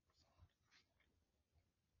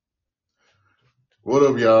What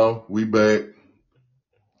up, y'all? We back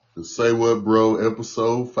to Say What Bro,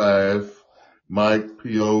 episode 5. Mike,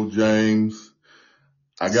 P.O., James.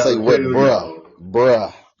 I Say gotta what, tell bruh? y'all.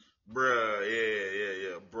 Bruh. Bruh,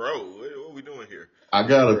 yeah. Bro, what we doing here? I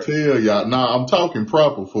gotta Bruh. tell y'all. Nah, I'm talking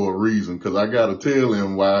proper for a reason, cause I gotta tell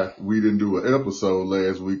him why we didn't do an episode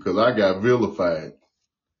last week, cause I got vilified.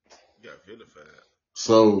 You got vilified.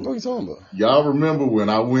 What are So, you talking about? y'all remember when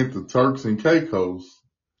I went to Turks and Caicos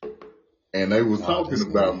and they was Oh, talking this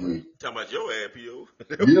nigga, about man. me? Talking about your ass, P.O.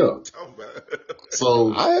 That's what Yeah. we talking about.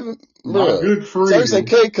 So, I haven't, my bruh. good Turks and friend,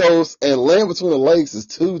 Caicos and Land Between the Lakes is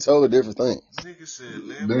two totally different things. Nigga said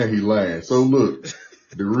land then he between the lying. So legs. look.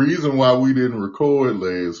 The reason why we didn't record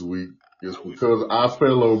last week is I wish we because would have our recorded.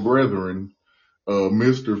 fellow brethren,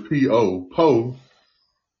 Mr. P.O. Poe,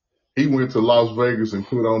 he went to Las Vegas and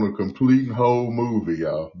put on a complete and whole movie,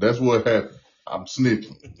 y'all. That's what happened. I'm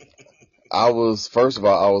snitching. First of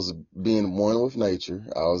all, I was being one with nature.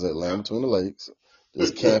 I was at I, Land Between the Lakes,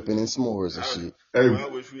 just camping and s'mores and shit. Hey, I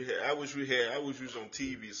wish we had. I wish we was on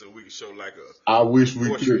TV so we could show like I a wish we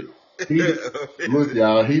portrait. could. Look,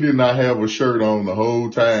 y'all, he did not have a shirt on the whole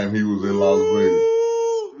time he was in Las Vegas.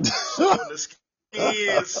 Woo! Showing the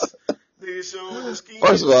skins. Nigga showing the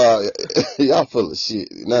First of skins. all, y'all full of shit.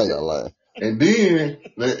 Now y'all lying. And then,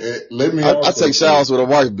 let me I also take say, showers with a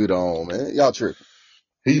wife beater on, man. Y'all tripping.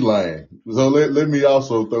 he lying. So let me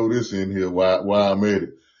also throw this in here while I'm at it.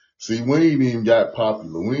 See, we ain't even got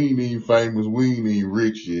popular. We ain't even famous. We ain't even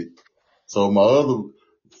rich yet. So my other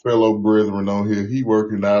fellow brethren on here, he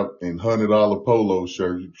working out in $100 polo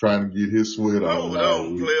shirts, trying to get his sweat on Hold last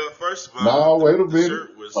on, week. player. First of all, Nah, wait a the minute.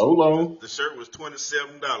 shirt was Hold on. the shirt was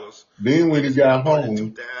 $27. Then when he Niggas got bought it in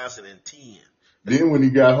home, 2010.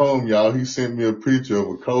 y'all, he sent me a picture of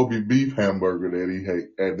a Kobe beef hamburger that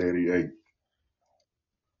he ate.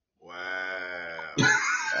 Wow.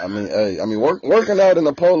 Working out in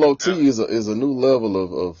a polo I, tee is a new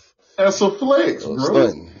level That's a flex, of bro.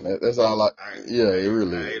 stunting. That's all yeah, it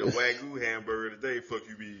really I ate a is. Wagyu hamburger today. Fuck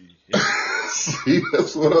you, be. See,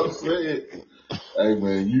 that's what I'm saying. Hey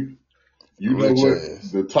man, you know Rich what?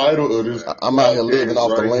 ass. The title of this Wow. I'm out here living podcast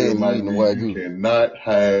off the right here land, you might eating the be you Wagyu. cannot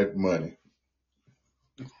hide money.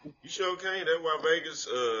 You sure can't. That's why Vegas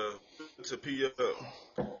to P up.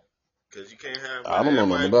 Cause you can't have I money. don't know That's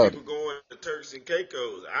nothing why about people it. going to Turks and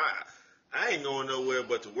Caicos. I ain't going nowhere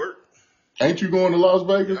but to work. Ain't you going to Las Yeah,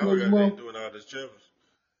 Vegas next I month? ain't doing all this travel.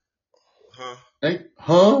 Huh?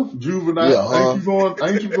 Yeah, Juvenile? huh?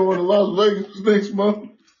 Ain't you going to Las Vegas next month?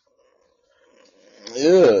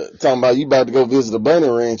 Yeah. Talking about you about to go visit the bunny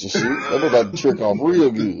ranch and shit. That boy Uh, about to trick off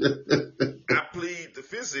real good. I plead the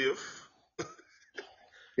fifth.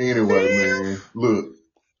 Anyway, man, look,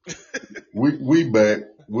 we back.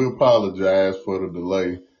 We apologize for the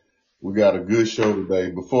delay. We got a good show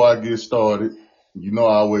today. Before I get started, you know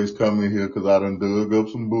I always come in here because I done dug up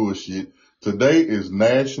some bullshit. Today is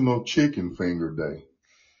National Chicken Finger Day.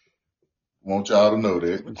 Want y'all to know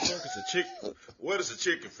that. What the fuck is a chick? What is a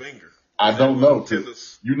chicken finger? I Is that don't know.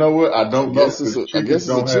 tenders? You know what? I I don't know guess because I chickens guess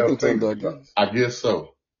it's a don't chicken have tender, I fingers. guess. I guess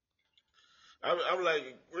so. I'm like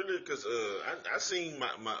really because I seen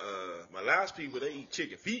my last people they eat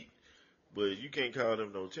chicken feet, but you can't call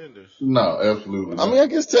them no tenders. No, absolutely I not. mean, I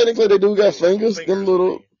guess technically they do got What fingers, them fingers to little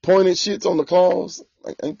me? pointed shits on the claws.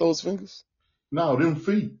 Ain't those fingers? No, them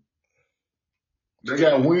feet. They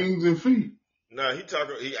got wings and feet. No, he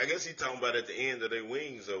talking. I guess he talking about at the end of their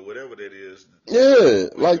wings or whatever that is. The feather Yeah,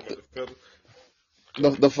 when you like talking about the feather.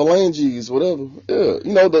 the phalanges, whatever.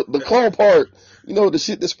 Yeah, the That, claw part. The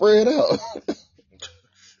shit that spread out.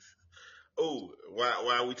 oh,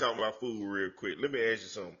 why we talking about food real quick? Let me ask you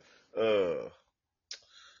something. Uh,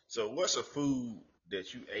 so what's a food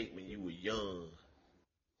that you ate when you were young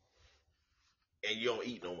and you don't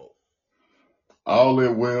eat no more? All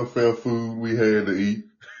that welfare food we had to eat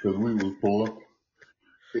because we was poor.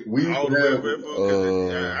 We used All to the welfare have, food, because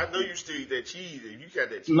I know you still eat that cheese. If you got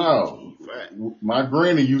that no, cheese fat. my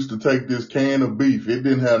granny used to take this can of beef.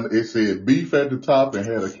 It said beef at the top and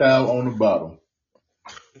had a cow on the bottom.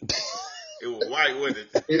 It was white, wasn't it?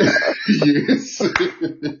 Yes.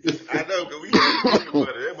 I know, because we had the peanut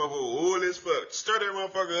butter. That motherfucker oil as fuck. Stir that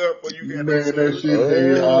motherfucker up before you got no Man, that syrup. shit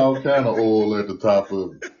had all kind of oil at the top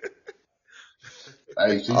of it.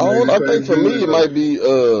 Hey, she I made don't. it I think taste for me good it though. might be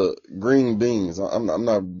green beans. I'm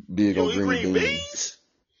not big You on don't eat green green beans. beans?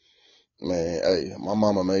 Man, hey, my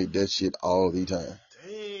mama made that shit all the time.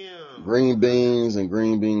 Damn. Green beans and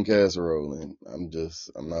green bean casserole, and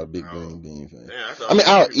I'm not a big Oh, green bean fan. damn, I thought I mean, only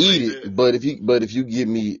white I'll people eat made it, that. but if you give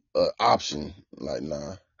me an option, like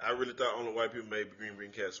nah. I really thought only white people made green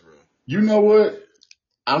bean casserole. You I know swear I what? did.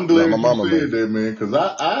 I'm Nah, glad my you mama said make it. that, man, because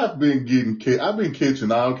I've been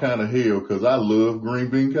catching all kind of hell because I love green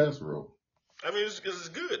bean casserole. I mean, it's because it's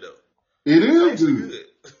good though. It It's is actually good.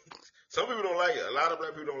 good. Some people don't like it. A lot of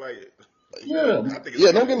black people don't like it. But Yeah, I think it's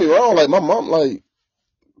Yeah, don't good. get me wrong. Like my mom, like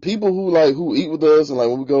people who eat with us and like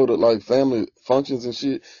when we go to like family functions and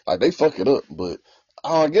shit, like they fuck it up. But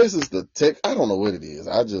I guess it's the tech. I don't know what it is.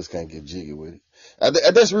 I just can't get jiggy with it.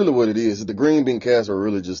 That's really what it is. The green bean casserole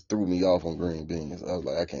really just threw me off on green beans. I was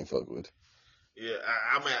like, I can't fuck with it. Yeah,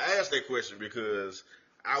 I mean, I asked that question because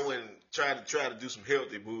I went and try to do some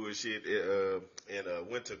healthy bullshit and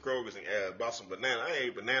went to Kroger's and bought some banana. I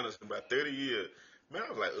ate bananas in about 30 years. Man, I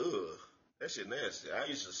was like, ugh, that shit nasty. I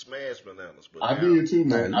used to smash bananas, but I now did too,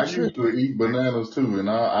 Nah, man. you I used to tripping? eat bananas too, and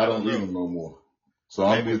I I don't don't eat know. them no more. So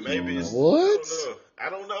I'm Maybe with you maybe on that. it's I What? don't know. I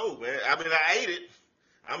don't know, man. I mean, I ate it.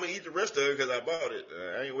 I'm gonna eat the rest of it because I bought it.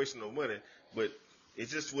 I ain't wasting no money, but it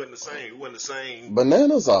just wasn't the same. It wasn't the same.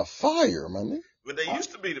 Bananas are fire, my nigga. But they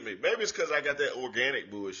used to be to me. Maybe it's because I got that organic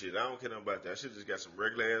bullshit. I don't care nothing about that. I should just got some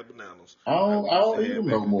regular ass bananas like we I used to don't eat have them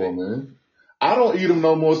back no in the more, day. man. I don't eat them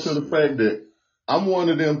no more to the Shoot. fact that I'm one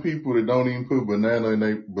of them people that don't even put bananas in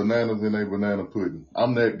a banana pudding.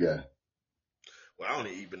 I'm that guy. Well, I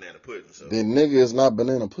only eat banana pudding, so Then nigga is not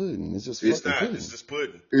banana pudding. It's just it's fucking not. It's pudding. just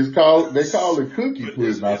pudding. They call it cookie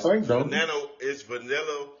pudding, I think, don't they? It's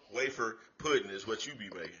vanilla wafer pudding is what you be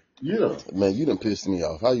making. Yeah. Man, you done pissed me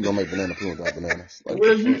off. How you gonna make banana pudding without bananas? Like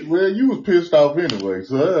what the fuck? You was pissed off anyway,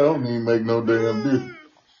 so that don't even make no damn difference.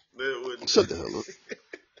 That wouldn't. Shut the hell up.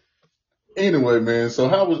 Anyway, man, so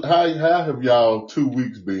how have y'all 2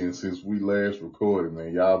 weeks been since we last recorded,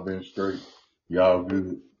 man? Y'all been straight? Y'all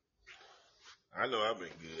good? I know I've been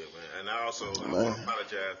good, man. And I want Man. to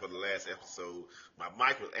apologize for the last episode. My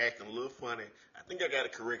mic was acting a little funny. I think I got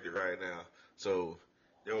it corrected right now. So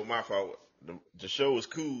that was my fault. The show was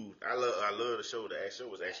cool. I love the show. The show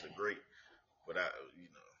was actually great. But I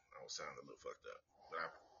was sounding a little fucked up. But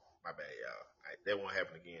my bad, y'all. That won't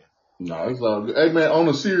happen again. No, it's all good. Hey, man, on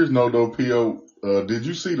a serious note, though, P.O., did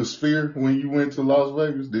you see the Sphere when you went to Las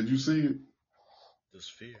Vegas? Did you see it? The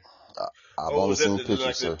Sphere. I've Oh, only was that seen like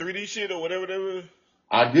pictures, the sir. 3D shit or whatever?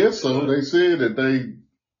 I guess so. Uh, They said that they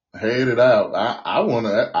had it out.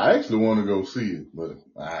 I actually want to go see it, but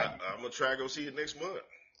I'm gonna try to go see it next month.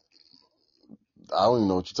 I don't even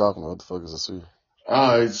know what you're talking about. What the fuck is a suit?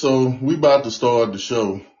 all right. So we about to start the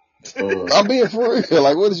show. I'm being for real.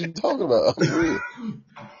 Like, what is you talking about? I'm for real.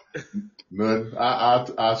 Nothing.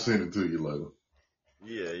 I send it to you later.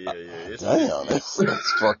 Yeah. Damn,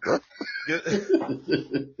 that's fucked up. It's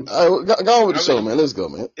All right, go on with the I show, mean, man. Let's go,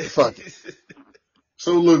 man. Fuck it.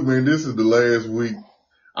 So look, man, this is the last week.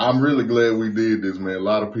 I'm really glad we did this, man. A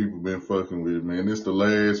lot of people been fucking with it, man. It's the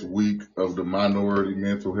last week of the Minority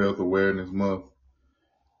Mental Health Awareness Month.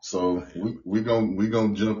 So we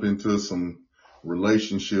gonna jump into some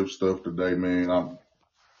relationship stuff today, man.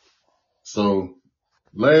 So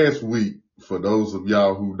last week, for those of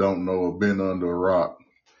y'all who don't know or been under a rock,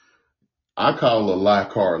 I call her Lie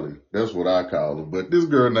Carlee. That's what I call her. But this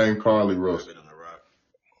girl named Carlee I've Russell. been on the rock.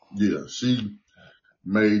 Yeah, she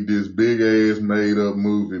made this big ass made up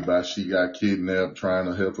movie about she got kidnapped trying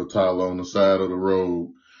to help a toddler on the side of the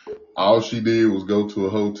road. All she did was go to a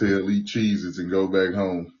hotel, eat cheeses, and go back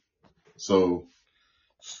home. So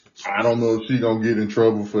I don't know if she gonna get in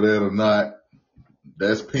trouble for that or not.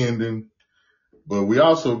 That's pending. But we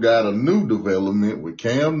also got a new development with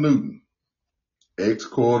Cam Newton,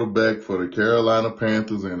 ex-quarterback for the Carolina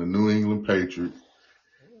Panthers and the New England Patriots.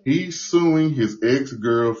 He's suing his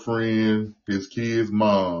ex-girlfriend, his kid's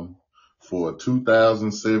mom, for a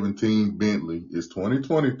 2017 Bentley. It's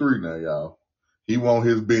 2023 now, y'all. He want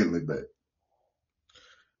his Bentley back.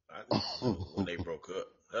 I need to know when they broke up.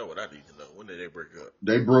 That's what I need to know. When did they break up?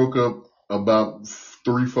 They broke up about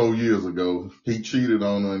 3-4 years ago. He cheated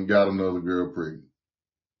on her and got another girl pregnant.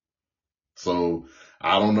 So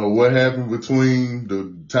I don't know what happened between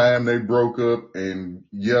the time they broke up and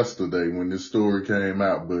yesterday when this story came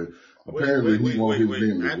out, but apparently he want his Wait.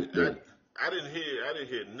 Bentley back. I didn't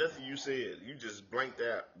hear nothing you said. You just blanked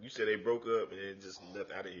out. You said they broke up and it just nothing.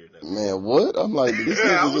 I didn't hear nothing. Man, what? I'm like, did this I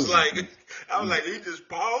nigga was just... like, did he just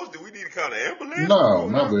pause? Do we need to call the ambulance? What's No,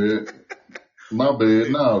 going my on? bad. My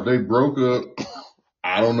bad. No, they broke up.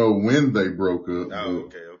 I don't know when they broke up, Oh,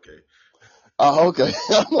 but okay. Oh, okay.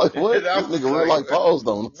 I'm like, what? And I This was nigga real like, like paused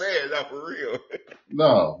on us. man, not for real.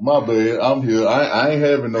 no, my bad. I'm here. I ain't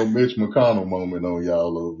having no Mitch McConnell moment on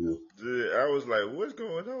y'all over here. Dude, I was like, what's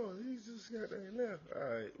going on? He just got that left. All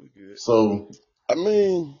right, we good. So I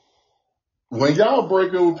mean, when y'all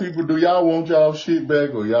break up with people, do y'all want y'all shit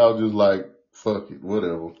back or y'all just like, fuck it,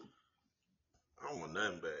 whatever? I don't want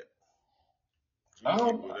nothing back. You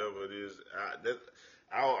keep whatever it is.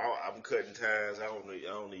 I'm cutting ties. I don't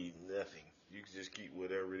need nothing. You can just keep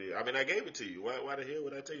whatever it is. I mean, I gave it to you. Why the hell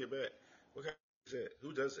would I take it back? What kind of is that?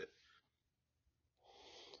 Who does that?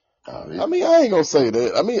 I mean, I ain't gonna say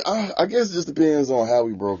that. I mean, I guess it just depends on how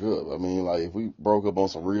we broke up. I mean, like if we broke up on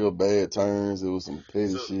some real bad terms, it was some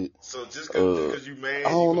petty shit. So just cause you I mad,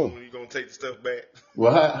 don't know. you gonna take the stuff back?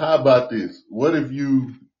 Well, how about this? What if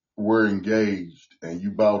you were engaged and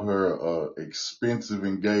you bought her a expensive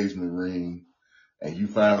engagement ring and you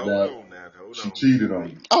found out Hold she on. cheated on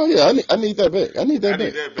you? Oh yeah, I need that back. I need that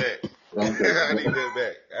back. Okay. I need that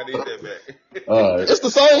back. I need that back. All right. It's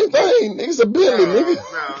the same thing. It's a Bentley, nigga.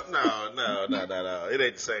 No. It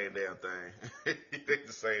ain't the same damn thing. It ain't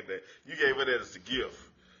the same thing. You gave her that as a gift.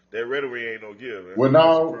 That rhetoric ain't no gift, man. Well, That's a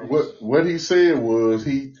no, promise. what he said was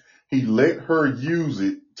he let her use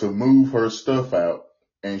it to move her stuff out,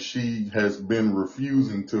 and she has been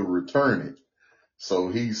refusing to return it. So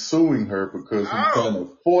he's suing her because he's trying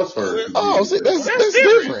to force her to give Oh, it see, back. that's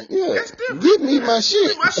different. Yeah, That's different. give me my shit.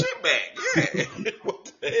 Give me my shit back. Yeah.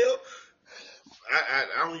 What the hell?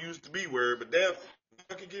 I don't use the B word, but damn,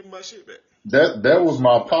 I can give me my shit back. That was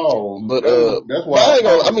my pause. But That's but why I I ain't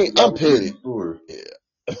gonna. I paused, mean, because I I'm was telling petty. the story.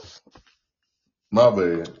 Yeah. My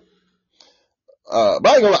bad. But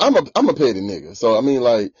I ain't gonna. I'm a petty nigga. So I mean,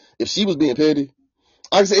 like, if she was being petty,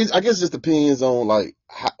 I guess it just depends on like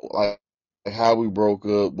how we broke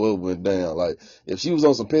up, what went down. Like, if she was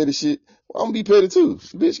on some petty shit, well, I'm gonna be petty too.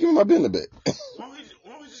 Bitch, give me my business back. Why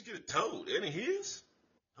don't we just get it towed? Ain't it his?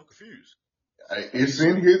 I'm confused. It's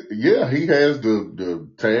in his, yeah, he has the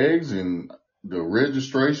tags and the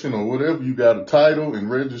registration or whatever. You got a title and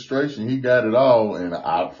registration. He got it all. And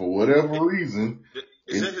for whatever reason,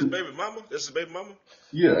 Is that his baby mama? That's his baby mama?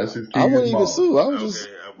 yeah, that's his I kid's wouldn't even mom. sue. I would just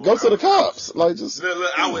go to the cops. Like, just.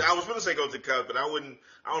 Look, I was gonna say go to the cops, but I wouldn't.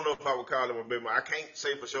 I don't know if I would call him a baby mama. I can't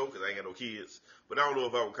say for sure because I ain't got no kids. But I don't know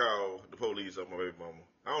if I would call the police on my baby mama.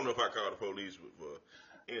 I don't know if I call the police for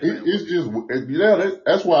anything. It's just,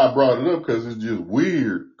 that's why I brought it up, because it's just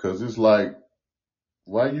weird. Because it's like,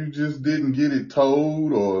 why you just didn't get it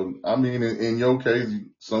told? Or, I mean, in your case,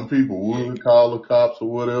 some people would call the cops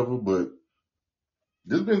or whatever, but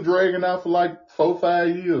this been dragging out for like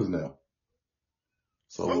 4-5 years now.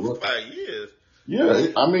 So 4-5 years. Yeah,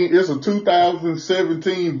 I mean, it's a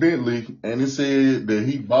 2017 Bentley, and it said that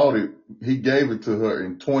he gave it to her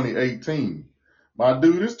in 2018. My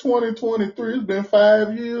dude, it's 2023. It's been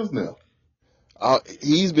 5 years now.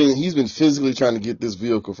 He's been physically trying to get this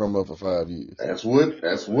vehicle from her for 5 years. That's what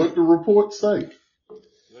the reports say.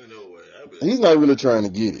 No way. He's not really trying to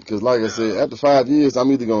get it, because like I said, after 5 years,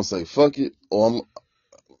 I'm either gonna say fuck it, or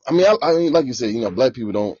I mean, like you said, black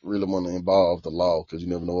people don't really want to involve the law because you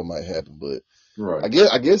never know what might happen. But Right.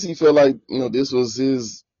 I guess he felt like this was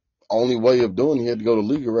his only way of doing it. He had to go the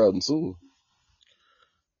legal route and sue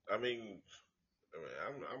her. I mean,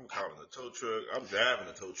 I'm calling a tow truck. I'm driving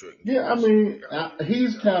a tow truck. Yeah, I mean,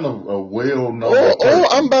 he's kind of a well-known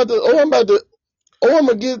Or I'm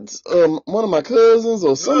gonna get one of my cousins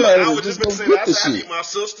or somebody I to was just just go say get that. the I shit. need my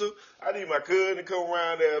sister. I need my cousin to come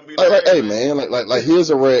around there and be Like, hey man, like here's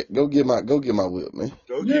a rack. Go get my whip, man.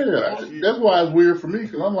 That's why it's weird for me,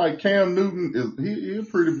 because I'm like, Cam Newton he's a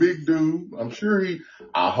pretty big dude. I'm sure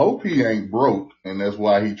I hope he ain't broke, and that's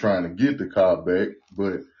why he's trying to get the car back.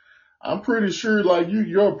 But I'm pretty sure, like,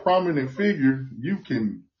 you're a prominent figure. You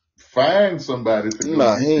can find somebody to go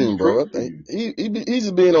Nah, get he this ain't, bro. I truck for think you. he's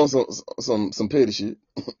just being on some petty shit.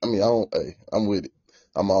 I mean, I'm with it.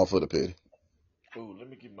 I'm all for the petty. Oh, let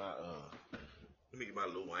me get my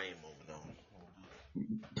Lil Wayne moment on.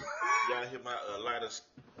 Y'all hear my lighters?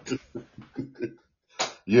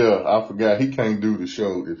 Yeah, I forgot. He can't do the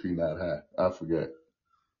show if he not high. I forgot.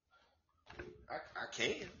 I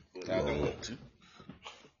can, but I don't want to.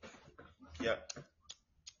 Yeah.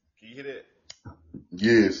 Can you hear that?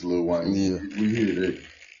 Yes, Lil Wayne. Yeah. We hear that.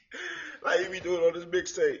 Like he be doing on this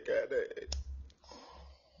mixtape, goddamn.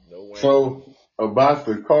 No way. So about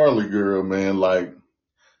the Carlee girl, man, like,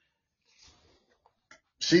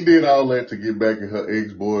 she did all that to get back at her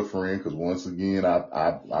ex-boyfriend, because once again,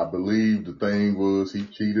 I believe the thing was he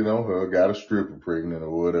cheated on her, got a stripper pregnant or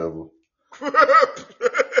whatever.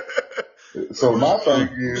 So my thing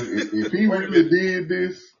is, if he really did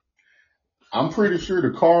this, I'm pretty sure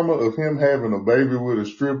the karma of him having a baby with a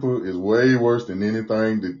stripper is way worse than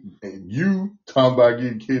anything that you talking about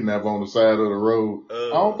getting kidnapped on the side of the road. I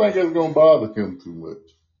don't think that's gonna bother him too much.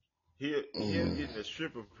 Him getting a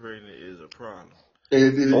stripper pregnant is a problem.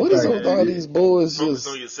 What is up with all these boys focus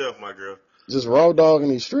on yourself, my girl. Just raw dogging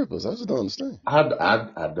these strippers? I just don't understand. I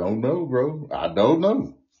don't know, bro. I don't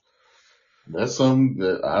know. That's something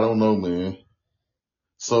that I don't know, man.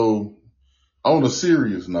 So on a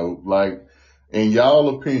serious note, like, in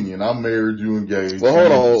y'all opinion, I'm married, you engaged. Well,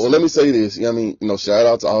 hold on. Well, let me say this. I mean, shout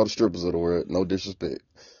out to all the strippers of the world. No disrespect.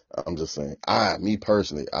 I'm just saying. Me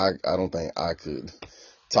personally, I don't think I could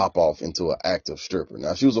top off into an active stripper.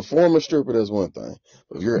 Now, if she was a former stripper, that's one thing.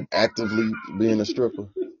 But if you're actively being a stripper,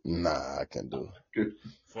 nah, I can't do it.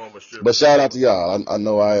 Former stripper. But shout out to y'all. I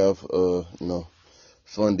know I have,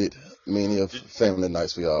 funded many of family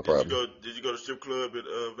nights for y'all. Probably. Did you go to strip club in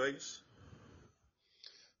Vegas?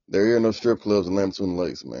 There are no strip clubs in Lamberton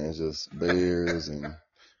Lakes, man. It's just bears and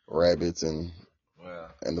rabbits and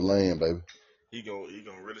the land, baby. He gonna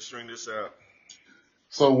really string this out.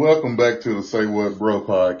 So welcome back to the Say What Bro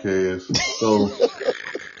podcast. So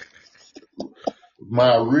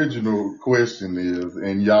my original question is,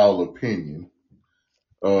 in y'all opinion,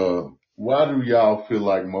 why do y'all feel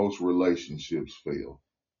like most relationships fail?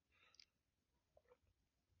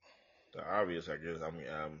 The obvious, I guess. I mean,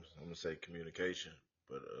 I'm gonna say communication,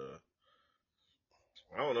 but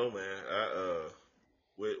I don't know, man.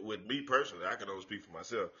 With me personally, I can only speak for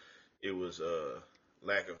myself. It was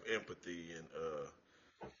lack of empathy and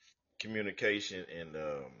communication and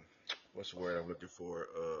what's the word I'm looking for?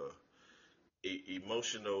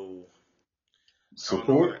 Emotional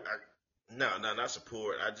Support? No, not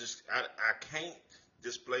support. I can't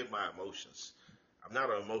display my emotions. I'm not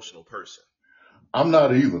an emotional person. I'm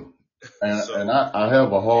not either. And I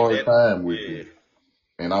have a hard time with it.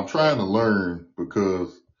 And I'm trying to learn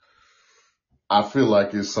because I feel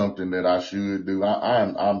like it's something that I should do.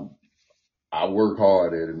 I work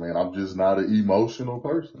hard at it, man. I'm just not an emotional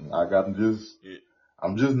person. I'm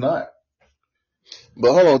just not.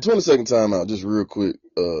 But hold on, 20-second time out, just real quick,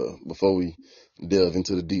 before we delve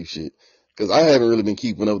into the deep shit. Cause I haven't really been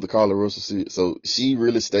keeping up with the Carlee Russell shit. So she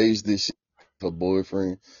really staged this shit. Her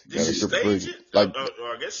boyfriend got a stripper pregnant. Like,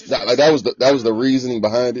 I guess that was the reasoning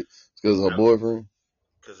behind it. Because of her boyfriend.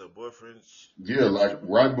 Because her boyfriend. Yeah, like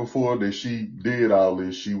right before that she did all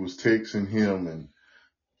this, she was texting him and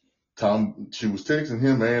she was texting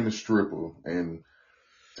him and the stripper and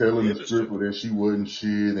telling the stripper that she wasn't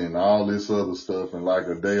shit and all this other stuff. And like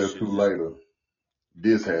a day or two later,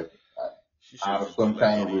 this happened. Out of some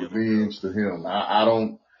kind of revenge to him. I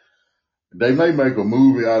don't. They may make a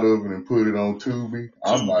movie out of it and put it on Tubi.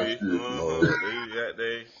 I'm not sure.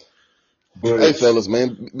 But hey, fellas,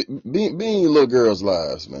 man, be in your little girls'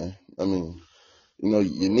 lives, man. I mean, your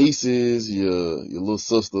nieces, your little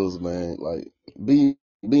sisters, man. Like, be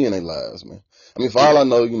in their lives, man. I mean, for all I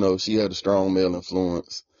know, she had a strong male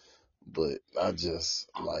influence, but I just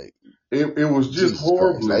like it was just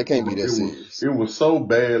horrible. Like, it can't be that serious. It was so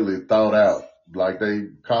badly thought out. Like they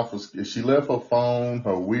confiscated. She left her phone,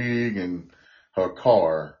 her wig, and her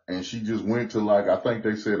car, and she just went to I think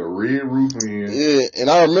they said a Red Roof Inn. Yeah, and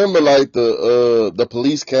I remember like the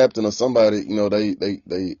police captain or somebody,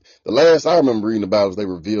 the last I remember reading about was they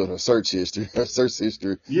revealed her search history. Her search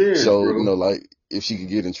history showed, like if she could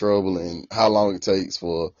get in trouble and how long it takes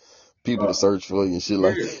for people to search for you and shit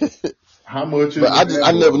like that. How much? But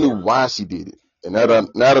I never knew why she did it, and now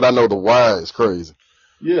that I know the why, it's crazy.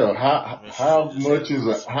 Yeah, how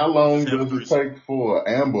long does it take for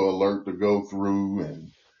an Amber Alert to go through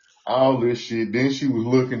and all this shit? Then she was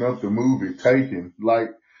looking up the movie Taken.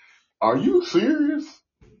 Like, are you serious?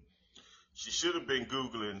 She should have been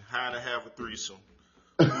Googling how to have a threesome.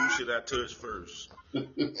 Who should I touch first?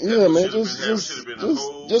 Yeah, man, just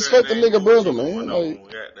fuck the nigga brother, man. Like,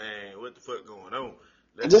 what the fuck going on?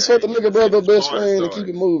 Just fuck the nigga brother best friend and keep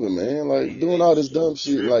it moving, man. Like, doing all this dumb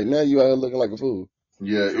shit. Like, now you out here looking like a fool.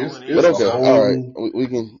 Yeah, but okay, all right. We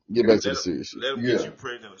can get back to the serious shit. Let him get you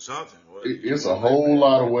pregnant or something. It's a whole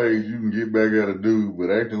lot of ways you can get back at a dude, but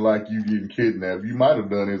acting like you getting kidnapped, you might have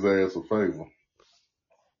done his ass a favor.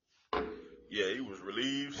 Yeah, he was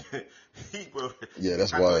relieved. Yeah,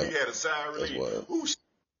 that's why. wild. He had a sigh of relief.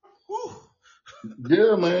 Ooh.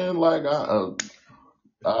 Yeah, man. Like I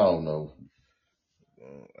don't know.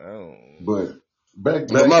 But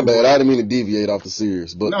back. My bad. I didn't mean to deviate off the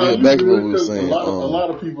serious, but yeah, back to what we were saying. A lot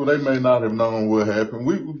of people, they may not have known what happened.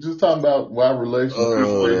 We were just talking about why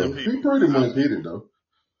relationships. He pretty much hit it though.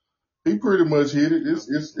 He pretty much hit it. It's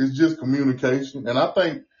just communication, and I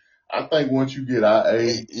think once you get our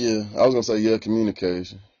age, yeah, I was gonna say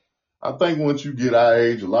communication. I think once you get our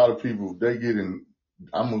age, a lot of people they get in.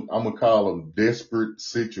 I'm gonna call them desperate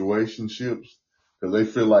situationships because they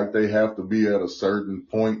feel like they have to be at a certain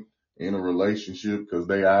point in a relationship because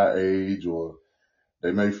they our age, or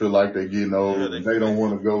they may feel like they're getting old and they don't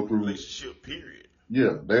want to go through relationship period.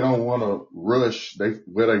 Yeah, they don't want to rush. They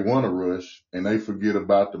want to rush and they forget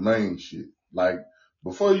about the main shit. Like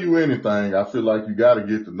before you anything, I feel like you got to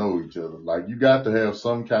get to know each other. Like you got to have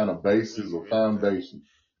some kind of basis or foundation.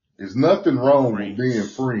 There's nothing wrong with being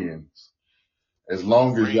friends as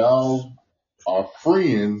long as y'all are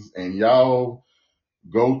friends and y'all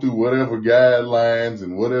go through whatever guidelines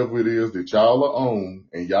and whatever it is that y'all are on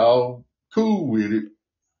and y'all cool with it.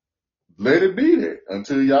 Let it be that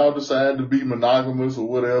until y'all decide to be monogamous or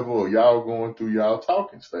whatever, or y'all going through y'all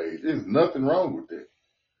talking stage. There's nothing wrong with that.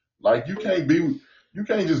 Like you can't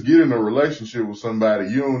just get in a relationship with somebody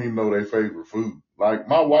you don't even know their favorite food. Like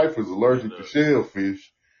my wife is allergic to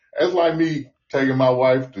shellfish. That's like me taking my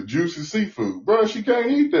wife to juicy seafood. Bro, she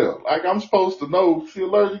can't eat that. Like I'm supposed to know she's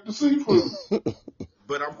allergic to seafood.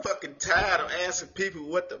 But I'm fucking tired of asking people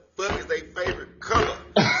what the fuck is their favorite color.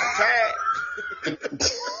 I'm tired.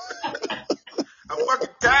 I'm fucking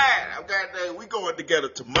tired. I'm goddamn. We going together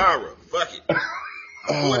tomorrow. Fuck it.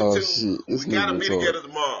 Oh shit! This We gotta nigga be retarded. together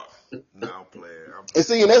tomorrow. No, I'm playing. And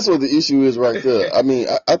see, and that's what the issue is right there. I mean,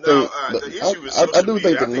 I think the issue is I social do media.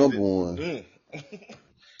 think the I think number that. one,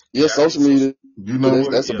 Yeah, I social think media, You know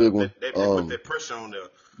what? that's a big one. they put that pressure on there.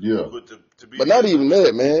 Yeah. To be But not together even with.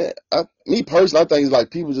 that, man. Me personally, I think it's like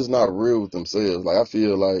people just not real with themselves. Like I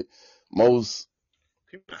feel like most,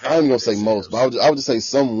 People I ain't happy gonna with say most, but themselves. I would just say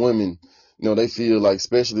some women, they feel like,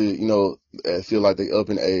 especially, feel like they up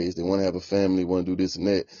in age, they want to have a family, want to do this and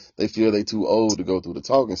that. They feel they too old to go through the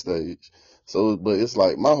talking stage. So, but it's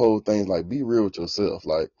like my whole thing is like be real with yourself.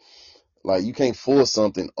 Like you can't force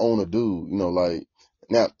something on a dude, like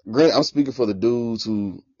now, granted, I'm speaking for the dudes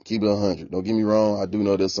who keep it 100. Don't get me wrong. I do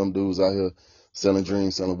know there's some dudes out here selling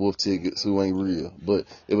dreams, selling wolf tickets who ain't real. But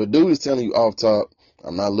if a dude is telling you off top,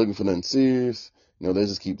 I'm not looking for nothing serious, let's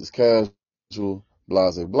just keep this casual,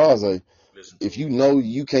 blase, blase. If you know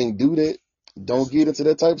you can't do that, don't get into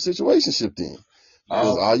that type of situationship then.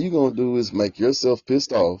 Because all you going to do is make yourself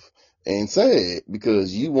pissed off and sad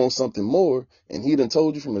because you want something more and he done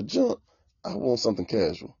told you from the jump, I want something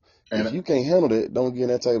casual. And If you can't handle that, don't get in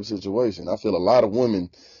that type of situation. I feel a lot of women,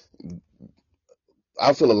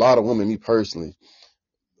 me personally,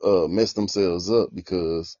 mess themselves up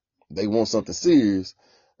because they want something serious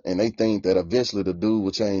and they think that eventually the dude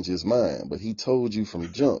will change his mind. But he told you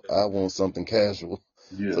from jump, I want something casual.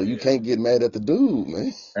 yeah. So you can't get mad at the dude,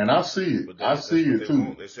 man. And I see it. I see it too.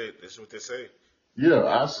 Want. They say that's what they say. Yeah,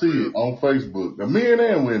 I see it on Facebook. The men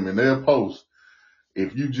and women, they'll post.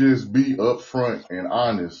 If you just be upfront and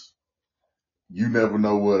honest, you never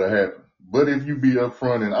know what'll happen. But if you be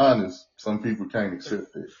upfront and honest, some people can't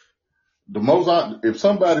accept that. If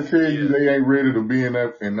somebody tell you they ain't ready to be in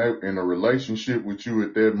a relationship with you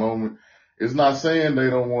at that moment, it's not saying they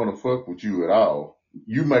don't want to fuck with you at all.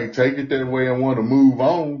 You may take it that way and want to move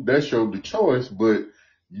on. That's your choice, but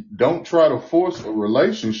don't try to force a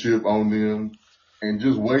relationship on them and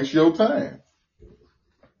just waste your time.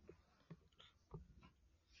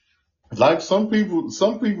 Like some people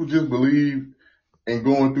just believe in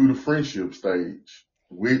going through the friendship stage,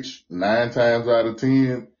 which 9 times out of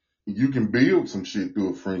 10, you can build some shit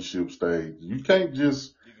through a friendship stage. You can't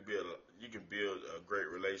just. You can build a great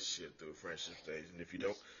relationship through a friendship stage, and if you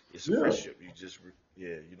don't, it's a friendship. You just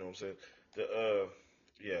you know what I'm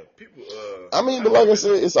saying. People. I mean, but like I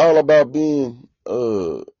said, it's all about being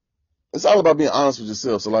honest with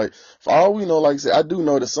yourself. So like, for all we know, like I said, I do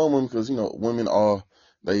know that some women, because women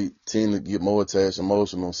they tend to get more attached,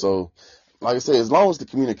 emotional. So like I said, as long as the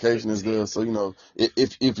communication is there, so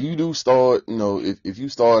if you do start, if you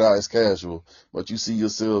start out as casual, but you see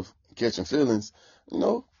yourself catching feelings,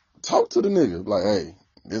 talk to the nigga like, hey,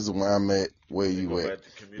 this is where I'm at, where you at.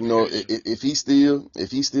 If he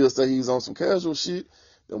still say he's on some casual shit,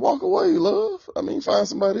 then walk away, love. I mean, find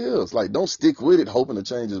somebody else. Like, don't stick with it hoping to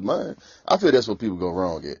change his mind. I feel that's what people go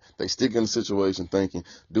wrong at. They stick in the situation thinking,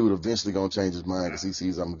 dude eventually gonna change his mind because he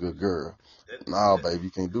sees I'm a good girl. Nah, baby, you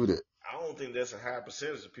can't do that. I don't think that's a high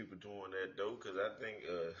percentage of people doing that though, because I think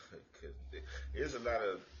cause there's a lot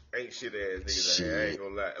of ain't shit ass niggas out here. I ain't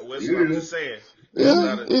gonna lie. I'm just saying. There's a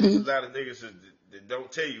lot of niggas that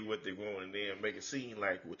don't tell you what they want and then make it seem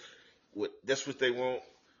like what that's what they want.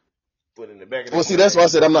 But in the back of Well, see, that's why I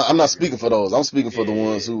said I'm not speaking for those. I'm speaking for the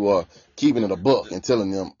ones who are keeping it a buck and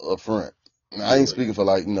telling them up front. I ain't speaking for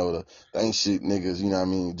like, the ain't shit niggas, you know what I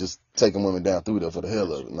mean, just taking women down through there for the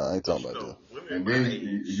hell of it. Nah, I ain't talking about that. And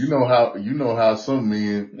then you know how some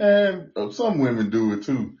men and some women do it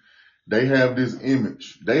too. They have this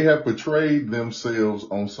image. They have portrayed themselves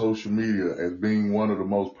on social media as being one of the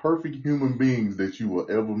most perfect human beings that you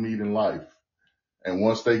will ever meet in life. And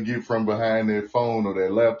once they get from behind their phone or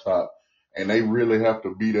their laptop and they really have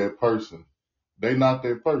to be that person, they not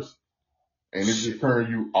that person. And it just turns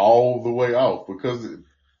you all the way off because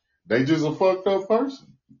They just a fucked up person.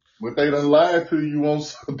 But they done lied to you on,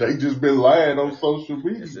 they just been lying on social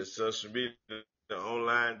media. It's just social media, the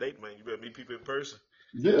online date, man. You better meet people in person.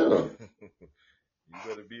 Yeah. You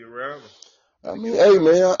better be around them. I mean, hey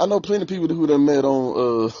man, I know plenty of people who done met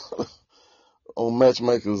on on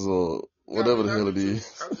matchmakers or whatever the hell it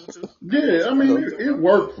is. I do too. Yeah, I So I know mean, what you're talking it about.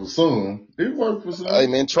 worked for some. It worked for Hey some.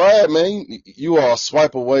 man, try it, man. You are a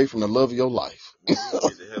swipe away from the love of your life. You need to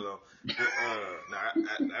get the hell on.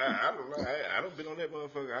 I don't know. I don't been on that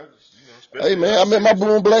motherfucker. I just, Hey especially man, I met my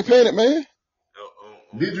boo on Black Planet, man.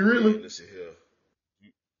 Did you man, really? listen here.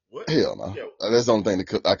 What? Hell no. You That's the only thing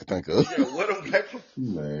that I could think of. got what on Black?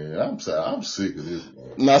 Man, I'm sorry. I'm sick of this,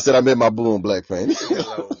 man. No, I said I met my boo on Black Planet. Get the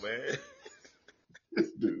hell on, man.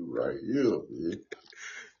 This dude right here, man.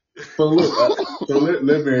 So look,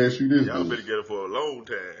 let me ask you this, Y'all dude. been together for a long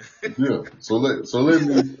time. Yeah. So let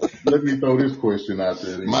me throw this question out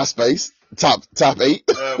there. Then. MySpace, top 8.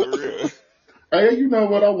 For real. Hey, you know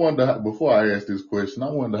what? I wonder before I ask this question, I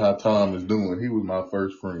wonder how Tom is doing. He was my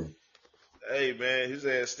first friend. Hey man, his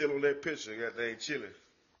ass still on that picture. Got that chilling.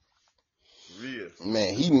 For real.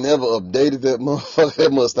 Man, he never updated that motherfucker.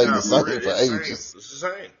 That must stay the For same real. for It's the same. ages. It's the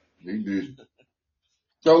same. He did.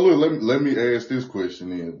 So look, let me ask this question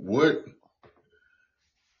then.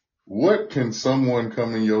 What can someone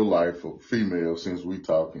come in your life, or female, since we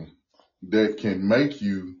talking, that can make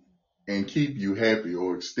you and keep you happy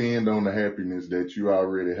or extend on the happiness that you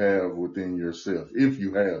already have within yourself, if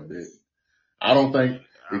you have that? I don't think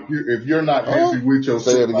if you're not happy with Say yourself,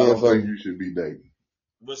 that I again don't for think me. you should be dating.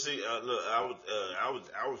 But see, look, I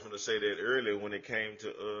was going to say that earlier when it came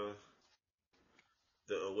to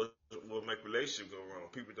the what make relationship go wrong.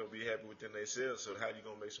 People don't be happy within themselves, so how you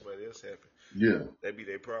gonna make somebody else happy? Yeah. That be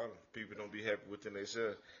their problem. People don't be happy within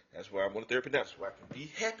themselves. That's why I'm on therapy now, so I can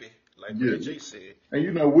be happy, like Yeah. Mary J said.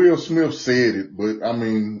 And Will Smith said it, but I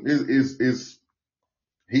mean, it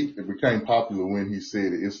became popular when he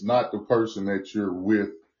said it. It's not the person that you're with.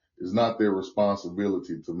 It's not their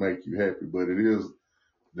responsibility to make you happy, but it is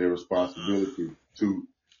their responsibility to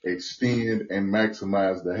extend and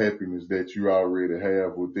maximize the happiness that you already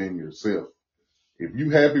have within yourself. If you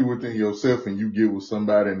happy within yourself and you get with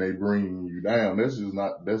somebody and they bring you down, that's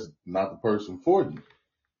not the person for you.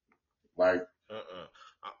 Like, I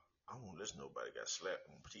won't listen to nobody got slapped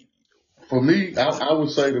on TV though. for me, I would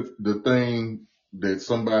say that the thing that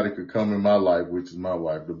somebody could come in my life, which is my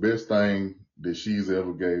wife, the best thing that she's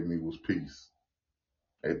ever gave me was peace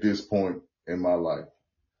at this point in my life.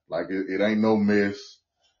 Like it ain't no mess.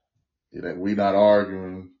 We not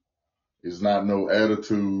arguing. It's not no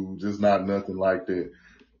attitudes. It's not nothing like that.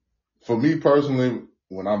 For me personally,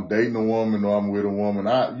 when I'm dating a woman or I'm with a woman,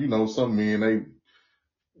 some men, they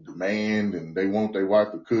demand and they want their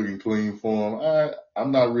wife to cook and clean for them.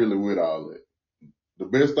 I'm not really with all that. The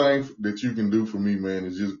best thing that you can do for me, man,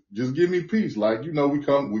 is just give me peace. Like, we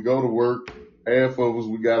go to work. Half of us,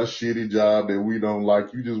 we got a shitty job that we don't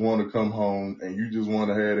like. You just want to come home and you just want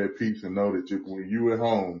to have that peace and know that when you at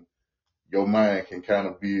home, your mind can kind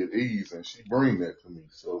of be at ease, and she bring that to me.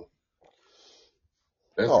 So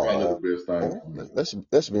that's probably the Oh, best thing for me. that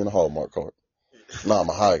should be in a Hallmark card. Nah,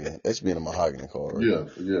 mahogany. That should be in a mahogany card right Yeah, there.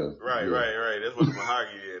 yeah, Right, yeah. That's what the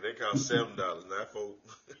mahogany is. They cost $7, not $4.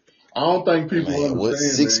 I don't think people Man, what?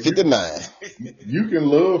 understand, man. $6.59. You can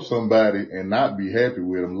love somebody and not be happy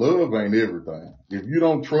with them. Love ain't everything. If you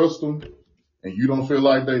don't trust them and you don't feel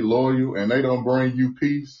like they loyal and they don't bring you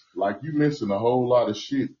peace, like you missing a whole lot of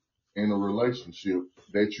shit in a relationship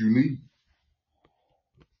that you need.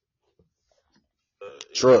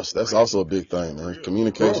 Trust. That's Bring you also a big peace thing, for man. real.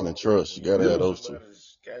 Communication and trust. You When you gotta have know Yeah. those two.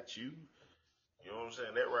 somebody's got you, you know what I'm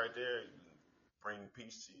saying? That right there bring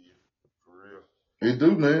peace to you for real. It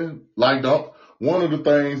do, man. Like, one of the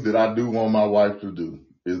things that I do want my wife to do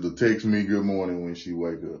is to text me good morning when she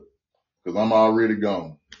wake up. Cause I'm already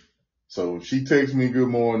gone. So if she texts me good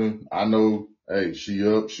morning, I know, hey, she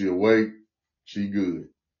up, she awake, she good.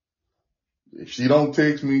 If she don't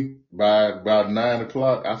text me by about 9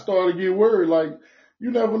 o'clock, I start to get worried. Like,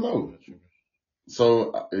 you never know.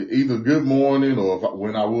 So either good morning or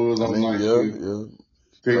when I was I on mean, night shift, yeah.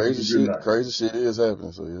 text me good night. Crazy shit is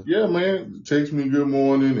happening, so yeah. Yeah, man, text me good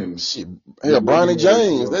morning and Shit. just Hell, let me Bronny know that you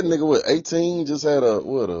James, that okay. nigga with 18 just had a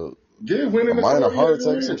Yeah, went in the minor cardiac heart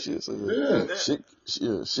attack or some arrest. shit. So Yeah.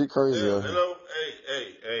 shit crazy out here. Hello,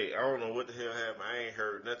 hey, I don't know what the hell happened. I ain't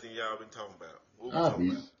heard nothing y'all been talking about. What we talking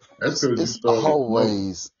about? That's because you It's started smoking.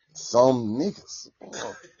 always some niggas.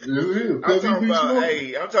 Oh, It is, I'm because he talking be about,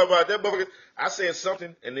 smoking. I'm talking about that motherfucker. I said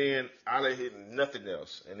something and then I let hit nothing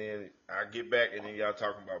else, and then I get back and then y'all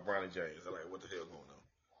talking about Bronny James. I'm like, what the hell going on?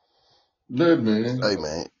 That man. Hey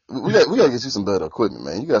man, we gotta get you some better equipment,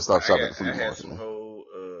 man. You gotta stop shopping at the flea I had market, some man. whole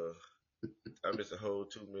I missed a whole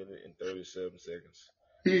 2 minutes and 37 seconds.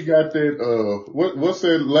 He got that, what's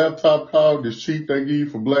that laptop called? This cheap they give you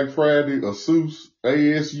for Black Friday? Asus,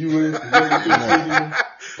 ASUS.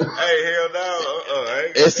 Hey, hell no. I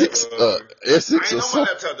ain't got Essex, that. I Essex ain't or on my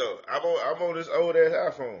something. laptop though. I'm on this old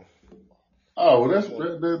ass iPhone. Oh, well, that's what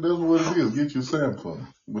it is. Get your Samsung.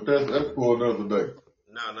 But that's for another day.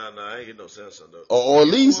 No, I ain't get no Samsung though. Or at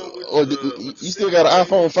Get the least, one or with the you still got an 6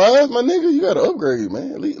 iPhone gig. 5, my nigga? You gotta upgrade,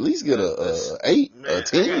 man. At least get That's a 8, a man.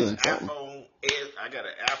 I got an 10, something. iPhone S. I got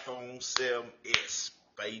an iPhone 7S,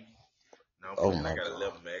 baby. No, I'm Oh playing. I my got god.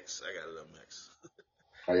 11 Max. I got 11 Max.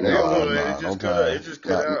 Hey, they Nah, all, It don't just cut out. time. It just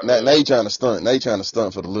cut Nah, out. now you trying to stunt. Now you trying to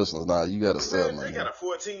stunt for the listeners. Nah, you gotta sell, Man, my they got nigga. a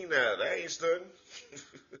 14 now. That ain't stunning.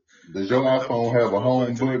 does your I'm gonna iPhone keep have this a motherfucker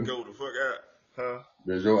home till they button? go the fuck out. Huh?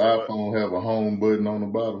 Does your Say what? iPhone have a home button on the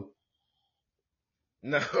bottom?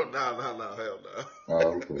 No, hell no.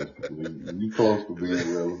 Oh, okay. You close to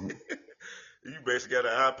being relevant. You basically got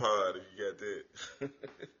an iPod if you got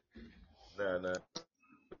that. Nah.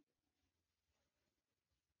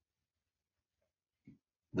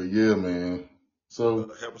 But yeah, man.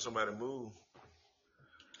 So, Helping somebody move.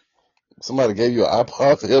 Somebody gave you an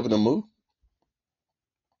iPod for helping them move.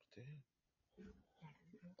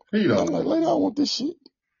 he I'm don't like, want later, I it. want this shit.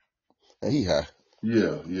 And he high.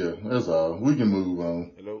 Yeah, that's all. We can move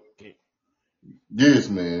on. Hello? Yes,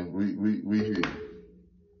 man. We here.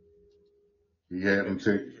 He Let having me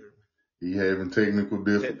see tech, if you hear me. he having technical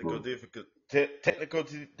Technical difficulties. technical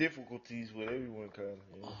difficulties, whatever you want to call them.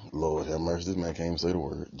 Yeah. Lord have mercy. This man can't even say the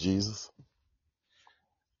word. Jesus.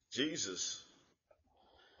 Jesus,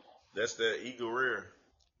 that's that ego rare.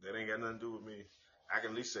 That ain't got nothing to do with me. I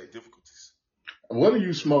can at least say difficulties. What are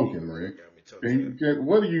you That smoking, ego rare Rick? got me tongue tied.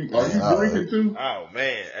 Are Man, you all right. drinking too? Oh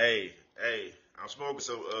man, hey, I'm smoking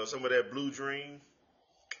some of that Blue Dream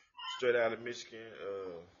straight out of Michigan.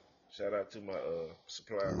 Shout out to my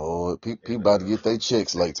supplier. Lord, people And about to get their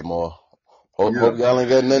checks late tomorrow. Yeah. Hope y'all ain't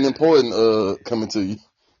got nothing important coming to you.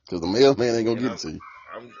 Cause the mailman ain't gonna and get it to you.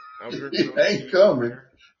 I'm drinking It on that ain't Eagle coming. Rare,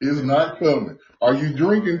 It's that not bourbon, coming. Are you and all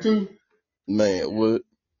drinking that. too? Man, Yeah, what?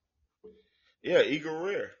 yeah, Eagle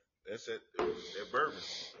Rare. That's it. That bourbon.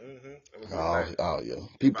 I'm gonna get it like. Oh yeah.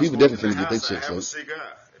 If I People smoked in the definitely finna get their house, I checks have a late.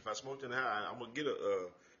 cigar. If I smoked in the house, I'm gonna get a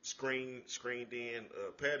screened in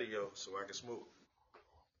patio so I can smoke.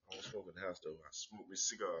 I don't smoke in the house though. I smoke with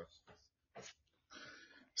cigars.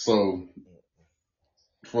 So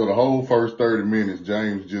for the whole first 30 minutes,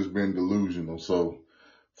 James just been delusional. So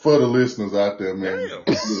for the listeners out there, man, Damn.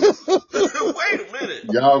 look, Wait a minute.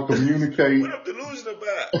 y'all communicate. What I'm delusional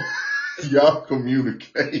about? Y'all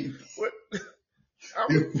communicate. What? I'm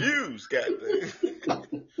confused, goddamn.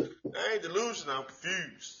 I ain't delusional. I'm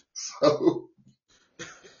confused. So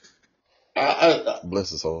I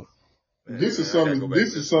Bless his heart. Man, I gotta go back and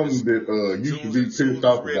This is listen to this something again. that you should be Soon pissed as you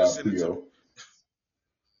off ready to about, send it to me. Theo.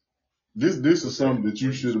 This is What's that? something that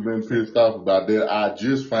you What should have been what's that? pissed off about that I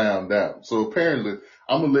just found out. So apparently,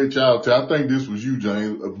 I'm gonna let y'all tell. I think this was you,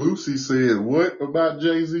 James. Boosie said what about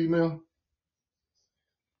Jay-Z now?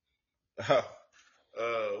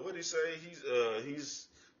 What did he say? He's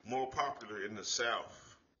more popular in the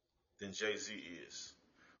South than Jay-Z is,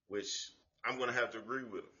 which I'm gonna have to agree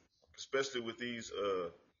with him, especially with these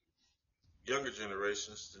younger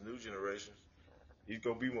generations, the new generation. He's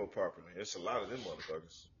gonna be more popular. It's a lot of them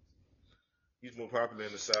motherfuckers. He's more popular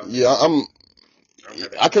in the South than Yeah, Jay-Z. I'm gonna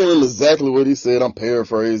have to I agree can't with remember him. exactly what he said. I'm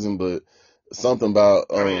paraphrasing, but something about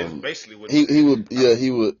I mean, it's basically what he said.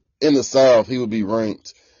 he would in the South he would be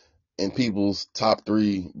ranked in people's top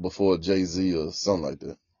 3 before Jay-Z or something like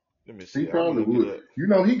that. Let me He see. I'm gonna probably look it would. up. You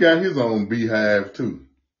know, he got his own beehive too.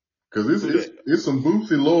 Cause Who that? it's some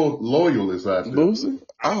Boosie loyalists out there. Boosie?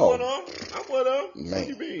 I'm one Oh, of them. I'm one of them. What man.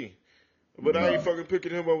 you mean? But I ain't Nah, fucking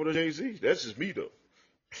picking him over to Jay Z. That's just me though.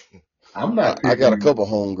 I'm not I got a picking. couple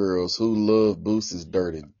homegirls who love Boosie's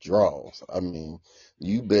dirty draws. I mean,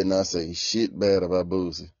 you better not say shit bad about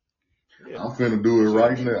Boosie. Yeah, I'm finna do it Boosie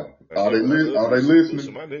right ain't true. now. I love Are they Boosie. Boosie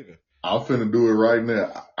listening? my nigga. I'm finna do it right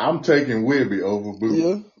now. I'm taking Webby over Boosie.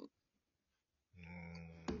 Yeah.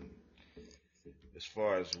 Mm, as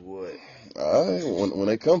far as what? All right. When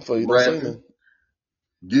they come for you, don't say Rapping. nothing.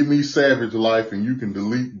 Give me Savage Life and you can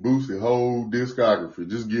delete Boosie whole discography.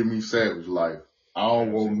 Just give me Savage Life. I I don't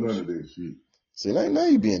ain't gonna say want no none of shit. that shit. See, now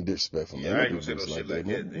you being disrespectful, Yeah, man. I Don't ain't do gonna say no Boosie like shit that, like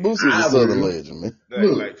man. that, nigga. Boosie was a I Southern will. legend, man.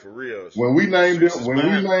 Look, Like for real. when we named them, when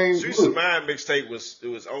we named, Streets of look, Mind mixtape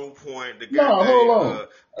was on point. The no, goddamn hold on.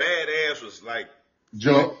 Badass was like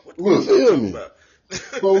Jump. what the fuck You are Look, y'all feel talking me? about?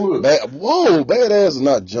 So look. Badass is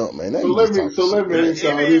not jump, man. Now So you let just me talking so let shit, me man. ask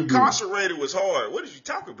y'all Even this. incarcerated was hard. What did you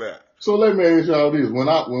talk about? So let me ask y'all this.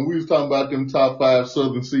 When we was talking about them top 5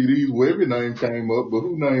 Southern CDs, well, every name came up, but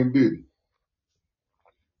who name didn't?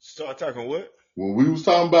 Start talking what? When we was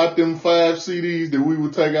talking about them 5 CDs that we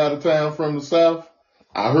would take out of town from the South,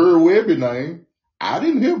 I heard Webby name. I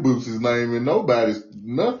didn't hear Boosie's name in nobody's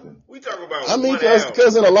nothing. We talk about I mean, one album.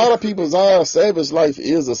 cause in a lot of people's eyes, Savage Life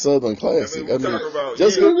is a Southern classic. we talk about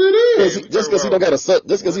just yeah. It is. We cause he don't got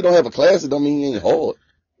just cause he don't have a classic don't mean he ain't hard.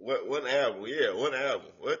 One album, yeah, one album.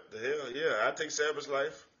 What the hell? Yeah, I take Savage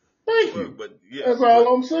Life. Thank you. But yeah, That's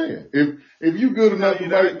all I'm saying. If you good enough to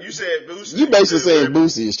make, you said Boosie. You basically saying Webby.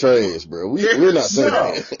 Boosie is trash, bro. We're not saying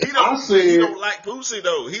no, that. He don't like Boosie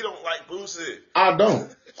though. He don't like Boosie. I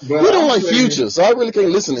don't. But We don't I'm like saying, Future, so I really can't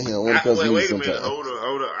listen to him when it comes to Wait music a minute, sometimes. hold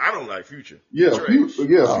on. I don't like Future. yeah, Trash. Future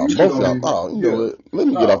Both don't y'all. even, Oh, you know what? Let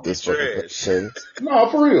me get no, off this fucking trash. cast. no,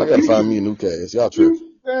 for real. I gotta find me a new cast. Y'all tripping.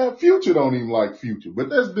 Future don't even like Future, but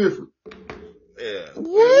that's different. Yeah.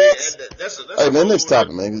 What? That's Hey a man, whole next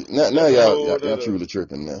topic, man. Now y'all truly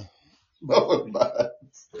tripping now. No, it's not.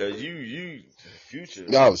 Cause you Future.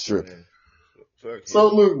 Y'all was tripping. Man. Fuck So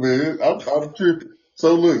him. look, man, I'm tripping.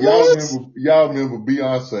 So look, What? y'all remember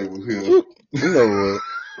Beyonce was here. You know what?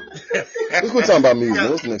 Let's quit talking about music.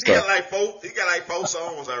 What's the next he got topic? like 4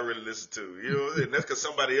 songs I really listen to. You know what I'm saying? That's cause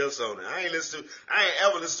somebody else on it. I ain't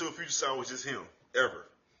ever listened to a Future song with just him. Ever.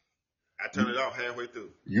 I turn it off halfway through.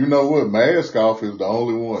 You know what? Mask Off is the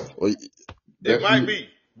only one. Well, It might be.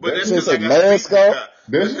 But that's you because I say got the beat Mask in the Off? car.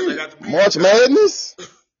 That's Because I it. got the beat March in the car. Madness?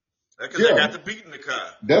 That's because I got the beat in the car.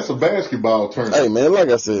 That's a basketball tournament. Hey man, like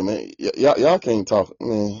I said, man, y'all can't talk,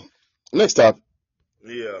 man. Next topic.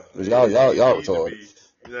 Yeah. Y'all It need to retarded. be.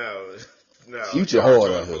 No. Future Y'all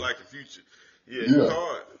hard retarded out for here. like the Future. Yeah, Yeah. he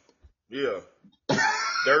hard. Yeah.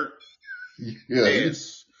 Dirt. Yeah,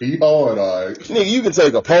 Yes. he hard, all right. Nigga, you can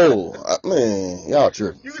take a poll. Man, y'all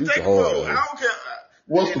tripping. You can Future take a hard poll. out I here. don't care.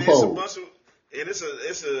 What's the It's poll? a bunch of. And it's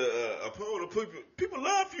a poll of people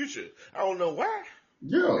love Future. I don't know why.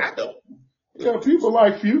 Yeah. I don't. Yeah, people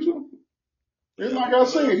like Future. And Yeah, like I people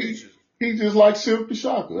said, love Future. he just like Silk the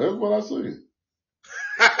Shocker. That's what I said.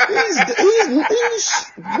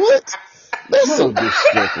 He's what? That's so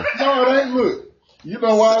disrespectful. No, it ain't. Look, you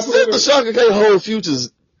know why I say Silk the that? Shocker can't hold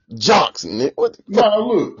Future's jocks, Nick. What the fuck No,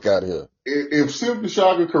 look. out of here? If Silk the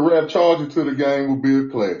Shocker could rap Charger to the game, would be a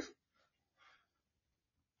classic.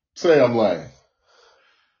 Say I'm lying.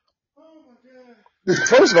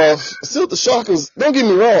 First of all, Silk the Shockers, don't get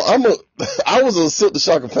me wrong, I was a Silk the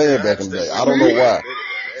Shocker fan back in the day. I don't know why.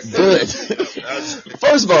 But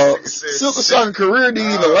first of all, Silk the Shocker career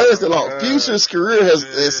didn't even last that long. Future's career has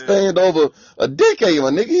spanned over a decade,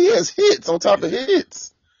 my nigga. He has hits on top of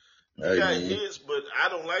hits. You got hits, but I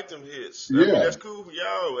don't like them hits. Yeah. I mean, that's cool for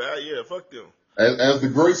y'all. Yeah, fuck them. As the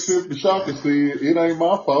great Silk the Shocker said, it ain't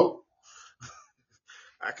my fault.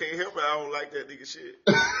 I can't help it. I don't like that nigga shit.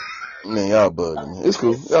 Man, y'all bugging, man. It's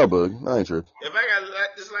cool. Y'all bugging. I ain't tripping. If I got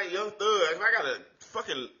it's like Young Thug, if I gotta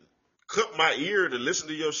fucking clip my ear to listen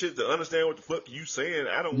to your shit to understand what the fuck you saying,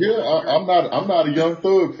 I don't. Yeah, I'm not a Young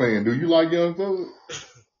Thug fan. Do you like Young Thug?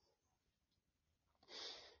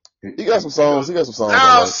 He got some songs. I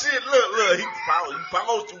Oh like. shit! Look, you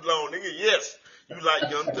paused too long, nigga. Yes, you like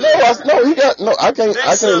Young Thug. I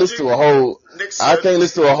can't listen to a whole. I can't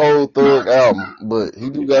listen to a whole Thug album, but he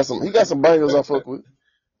got some bangers I fuck with.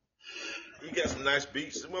 He got some nice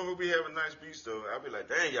beats. Some of them be having nice beats though. I'll be like,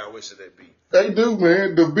 dang, y'all wasted that beat. They do,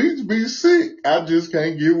 man. The beats be sick. I just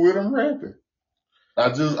can't get with them rapping. I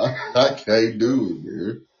can't do it,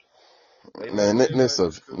 man. Man, next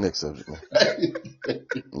subject, man.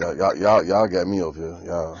 Y'all got me over here.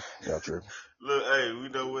 Y'all tripping. Look, hey, we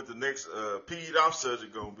know what the next peed off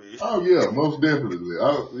subject gonna be. Oh yeah, most definitely.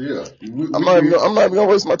 Yeah. I'm not even gonna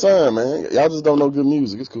waste my time, man. Y'all just don't know good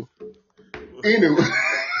music. It's cool. Anyway.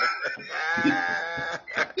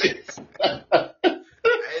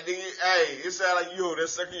 Hey, it sound like you over there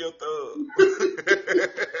sucking your thumb.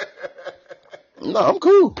 No, I'm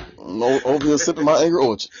cool. I'm over here sipping my Angry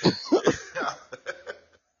Orchard.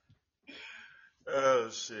 Oh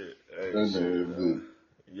shit! Hey,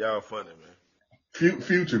 y'all funny, man.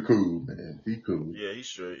 Future cool, man. He cool. Yeah, he's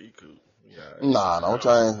straight. He cool. Yeah. Nah, don't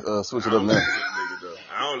try and switch it up now.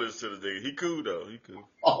 I don't listen to the nigga. He cool though. He cool.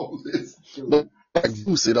 Oh, this cool. But like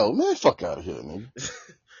Boosie though, man, fuck out of here, nigga.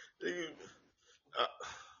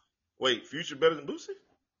 Wait, Future better than Boosie?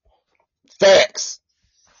 Facts.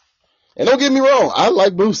 And don't get me wrong, I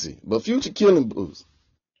like Boosie, but Future killing Boosie.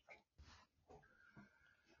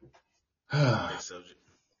 Next subject.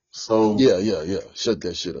 So yeah. Shut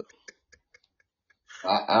that shit up.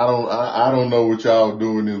 I don't know what y'all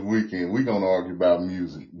doing this weekend. We gonna argue about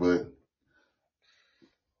music, but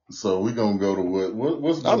so we gonna go to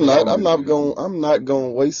what's going on this weekend? I'm not gonna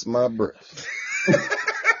waste my breath.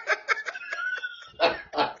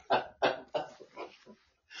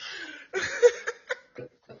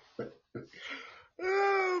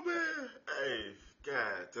 Oh man, hey,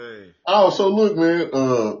 god dang. Oh, so look, man.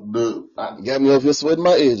 Got me up here sweating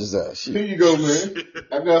my edges out. Shit. Here you go, man.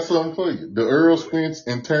 I got something for you. The Earl Spence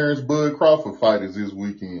and Terrence Bud Crawford fight is this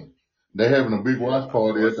weekend. They having a big watch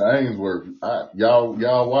party at the Ainsworth.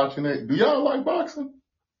 Y'all watching it? Do y'all like boxing?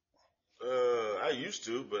 I used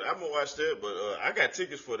to, but I'm gonna watch that. But I got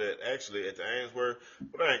tickets for that actually at the Ainsworth,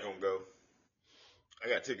 but I ain't gonna go. I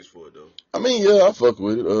got tickets for it though. I mean, yeah, I fuck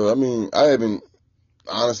with it. I mean, I haven't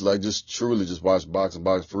honestly like just truly just watched boxing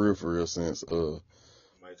for real since Mike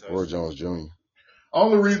Roy Tyson. Jones Jr.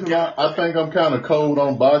 Only reason I think I'm kind of cold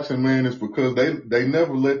on boxing, man, is because they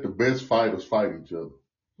never let the best fighters fight each other.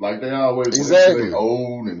 Like they always Exactly. they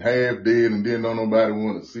old and half dead, and then don't nobody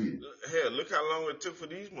want to see it. Hell, look how long it took for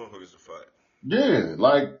these motherfuckers to fight. Yeah,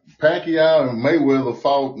 like Pacquiao and Mayweather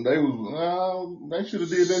fought, and they should have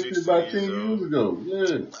did that shit about 10 years ago.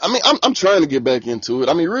 Yeah. I mean, I'm trying to get back into it.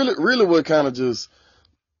 I mean, really, what kind of just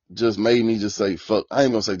made me just say fuck. I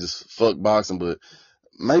ain't gonna say just fuck boxing, but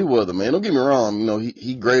Mayweather, man, don't get me wrong. You know,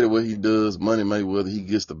 he great at what he does. Money Mayweather, he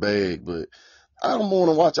gets the bag, but I don't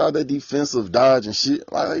want to watch all that defensive dodge and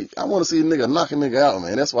shit. Like, I want to see a nigga knock a nigga out,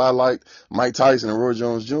 man. That's why I like Mike Tyson and Roy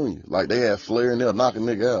Jones Jr. Like, they have flair and they'll knock a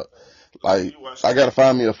nigga out. Like, I gotta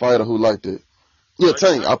find me a fighter who like that. Yeah,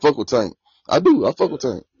 Tank. I fuck with Tank. I do. I fuck with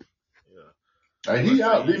Tank. Yeah. Hey, he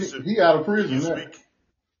out of prison now.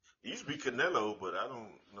 He used to be Canelo, but I don't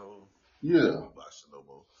know. Yeah. Boxing no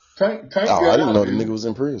more. Tank I didn't know the nigga was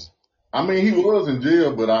in prison. I mean, he was in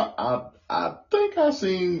jail, but I think I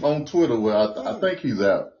seen on Twitter where I think he's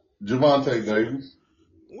out. Javante Davis.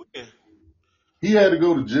 When? He had to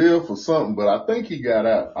go to jail for something, but I think he got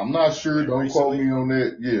out. I'm not sure. Like don't recently? quote me on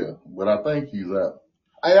that. Yeah, but I think he's out.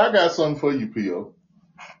 Hey, I got something for you, P.O.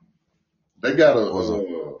 They got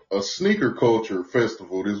a sneaker culture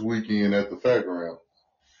festival this weekend at the fairground.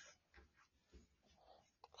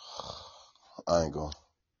 I ain't going.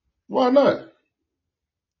 Why not?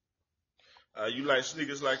 You like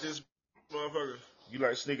sneakers like this, motherfucker? You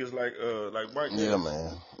like sneakers like Mike? Yeah,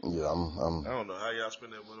 man. Yeah, I don't know how y'all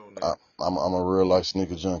spend that money on that. I'm a real life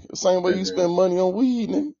sneaker junkie. The same way you spend money on weed,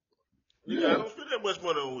 nigga. Yeah, I don't spend that much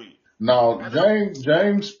money on weed. No,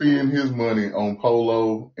 James spend his money on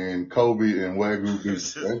Polo and Kobe and Wagyu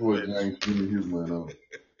beef. That's what James spending his money on.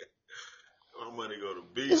 My money go to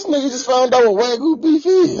beef. This nigga just found out what Wagyu beef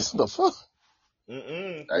is. The fuck?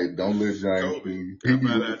 Hey, don't let James Kobe.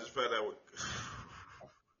 I just found out what.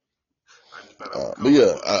 But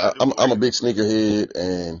yeah, I'm a big sneakerhead,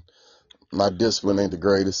 and my discipline ain't the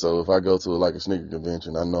greatest. So if I go to like a sneaker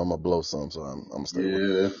convention, I know I'm gonna blow something. So I'm gonna stay away.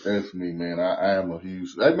 Yeah, that's me, man. I am a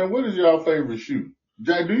huge. Hey, man, what is y'all favorite shoe?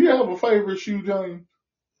 Jay, do you have a favorite shoe, James?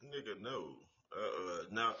 Nigga, no.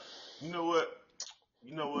 Now, you know what?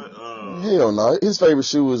 Hell no. His favorite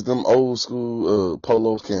shoe is them old school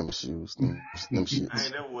Polo canvas shoes. Them shits. I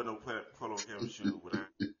ain't never worn no Polo canvas shoe, but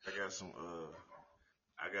I got some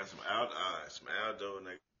Aldo, and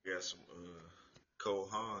I got some Cole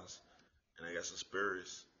Haans, and I got some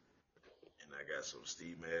Spurs, and I got some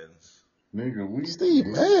Steve Maddens. Nigga, Steve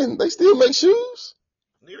Madden, they still make shoes?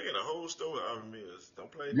 Nigga, they got a whole store with Army Mills.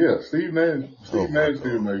 Don't play. Yeah, Steve Madden still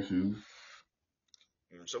makes shoes.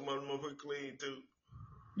 Some of them motherfuckers clean too.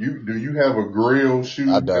 Do you have a grill shoe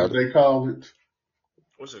as they call it?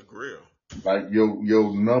 What's a grill? Like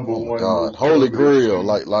your number one. God, Holy Grail,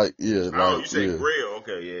 yeah. Oh, you say grill?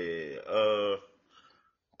 Okay, yeah.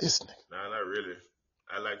 This nigga. Nah, not really.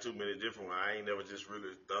 I like too many different ones. I ain't never just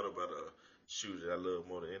really thought about a shoe that I love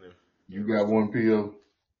more than any. You got one, P.O.?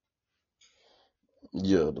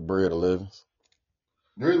 Yeah, the Bread 11s.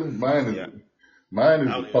 Really? Mine is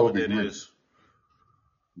the Kobe Grinches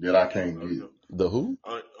that I can't get. The who?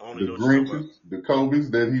 The Grinches, the Kobe's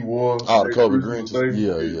that he wore. Oh, the Kobe Grinches.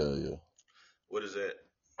 Yeah. What is that?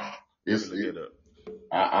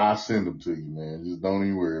 I'll send them to you, man. Just don't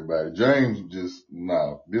even worry about it. James this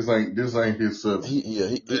ain't his subject.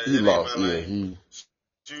 He lost. Yeah, he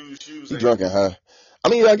shoes. He drunk and high. I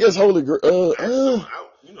mean, I guess Holy Grail.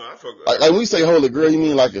 I fuck. Like when we say Holy Grail, you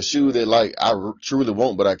mean like a shoe that like I truly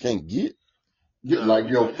want but I can't get? Like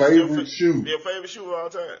your favorite shoe. Your favorite shoe of all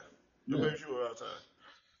time. Favorite shoe of all time.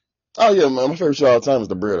 Oh yeah, man. My favorite shoe of all time is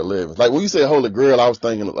the Bread 11. Like when you say Holy Grail, I was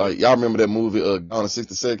thinking like y'all remember that movie Gone in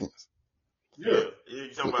 60 Seconds? Yeah. You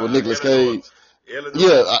talking about with Nicolas Cage. Eleanor.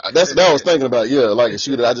 Yeah, that's what I was thinking about. Yeah, like a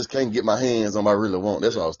shoe that I just can't get my hands on. I really want.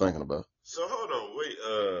 That's what I was thinking about. So hold on, wait.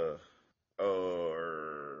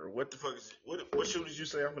 What the fuck is what shoe did you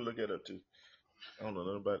say? I'm gonna look that up too. I don't know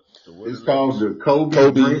nothing about the what It's called 11s. the Kobe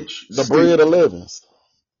Grinch the stick. bread 11s.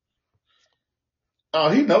 Oh,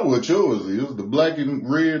 he know what yours is. The black and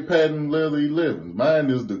red patent leather 11s. Mine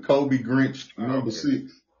is the Kobe Grinch number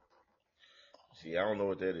 6. See, I don't know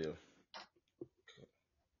what that is.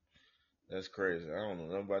 That's crazy. I don't know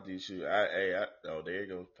nothing about these shoes. Oh, there you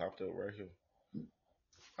go. Popped up right here.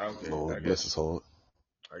 Okay, Lord I got bless you. his heart.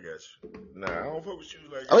 I got you. Nah, I don't fuck with shoes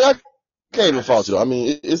like I mean, that. I can't even fault you though. I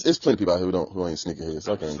mean, it's plenty of people out here who ain't sneakerheads,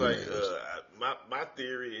 so I I'm can't just get like, mad at you. my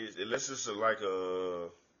theory is, unless it's like a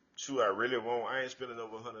shoe I really want, I ain't spending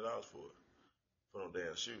over $100 for it. For no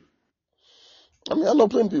damn shoe. I mean, I know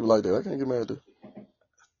plenty of people like that. I can't get mad at that.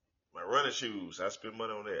 My running shoes, I spend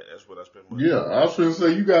money on that. That's what I spend money Yeah, on. I was going to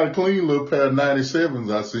say, you got a clean little pair of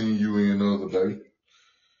 97s I seen you in the other day.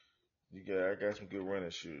 I got some good running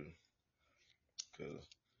shoes. Cause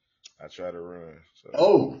I try to run. So.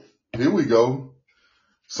 Oh, here we go.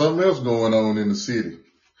 Something else going on in the city.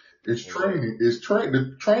 It's training.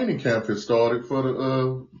 The training camp has started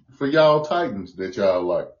for y'all Titans that y'all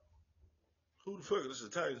like. Who the fuck is the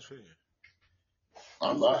Titans fan?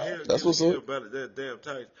 I'm Who the not. hell That's gives what's a hell up. about that damn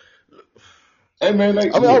Titans? Look, Hey man, I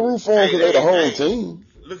mean, I root for them because they the home they team.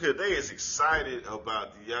 look at they is excited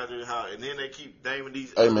about DeAndre Hopkins, and then they keep naming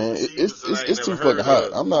these Hey other man, receivers that I ain't it's never too fucking heard hot.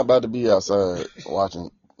 of. I'm not about to be outside watching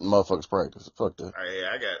motherfuckers practice. Fuck that.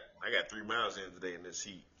 I got 3 miles in today in this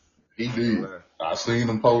heat. he I ain't gonna did. lie. I seen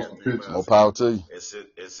him I posting got 3 pictures. More miles in. power to you.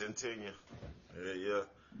 It's Centennial. Yeah.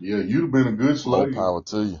 Yeah, you'd have been a good More slave. power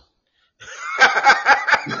to you.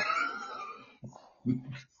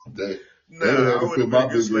 Nah, They had I to would put have been my a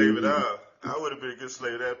good big slave at ass in. all. I would have been a good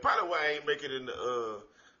slave at that. Probably why I ain't make it in the.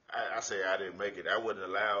 I say I didn't make it. I wasn't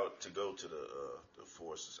allowed to go to the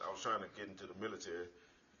forces. I was trying to get into the military,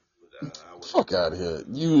 but I wasn't Fuck out of here.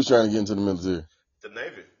 You was trying to get into the military. the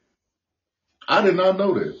Navy. I did not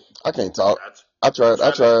know that. I can't talk. I tried to. I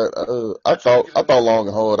I tried to get in. thought long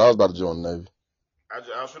and hard. I was about to join the Navy. I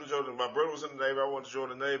was finna join. My brother was in the Navy. I wanted to join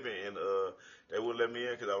the Navy, and they wouldn't let me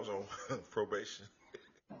in because I was on probation.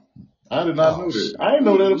 I did not Oh know that. shit. I didn't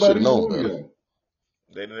know that You should about have either known one of better. y'all.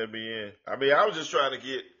 They didn't let me in. I mean, I was just trying to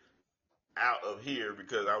get out of here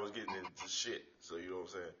because I was getting into shit. So you know what I'm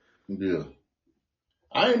saying? Yeah.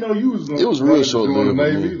 I didn't know you was It was real planning to short join the lived with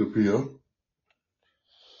Navy me. either, P.O.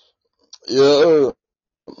 Yeah,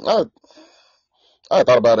 I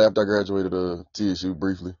thought about it after I graduated TSU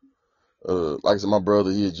briefly. Like I said, my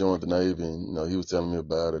brother, he had joined the Navy, and he was telling me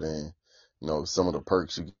about it, and some of the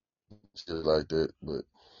perks you get, shit like that. But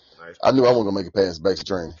Nice. I knew I wasn't gonna make it past basic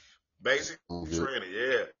training. Basic Good. training,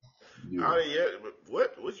 yeah. Yeah. Oh yeah, but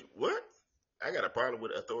what? I got a problem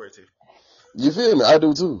with authority. You feel me? I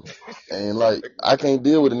do too. And like, I can't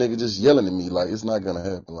deal with a nigga just yelling at me. Like, it's not gonna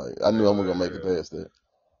happen. Like, I knew I wasn't gonna make it past that.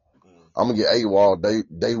 I'm gonna get AWOL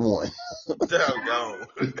day one. Doggone.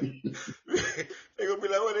 They gonna be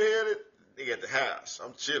like, what the hell? They at the house.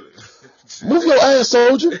 I'm chilling. Move your ass,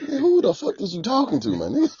 soldier. Man, who the fuck is you talking to,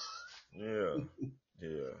 man? Yeah.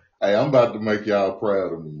 Hey, I'm about to make y'all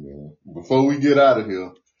proud of me, man. Before we get out of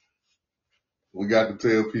here, we got to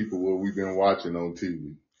tell people what we've been watching on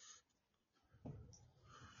TV.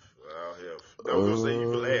 Well, hell. No, we're gonna say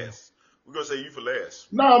you for last. We're gonna say you for last.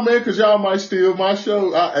 Nah, man, cause y'all might steal my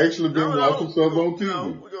show. I actually been watching something on TV.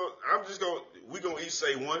 No, we're gonna each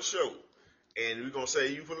say one show, and we're gonna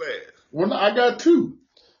say you for last. Well, I got 2.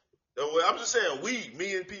 Well, I'm just saying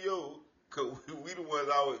me and P.O., cause we the ones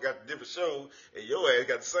always got the different shows, and your ass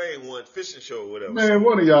got the same one, fishing show or whatever. Man, So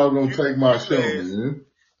one of y'all gonna take my show, last. man.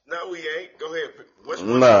 No, we ain't. Go ahead. What's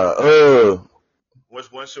one show you watching? Nah,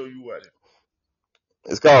 What's one show you watching?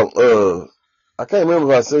 it's called, I can't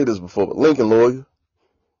remember if I said this before, but Lincoln Lawyer.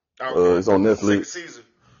 Okay. It's on Second Netflix. season.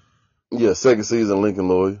 Yeah, second season, Lincoln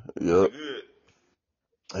Lawyer. Is Yep. it good?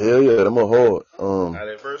 Hell yeah, them are hard.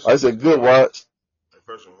 That first Like I one was said, good good. watch. That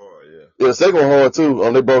first one hard, yeah. Yeah, the second one hard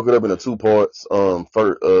too. They broke it up into 2 parts.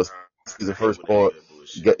 First I season, hate first when they do part, that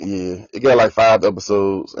bullshit. it got like 5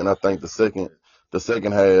 episodes, and I think the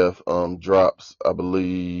second half drops, I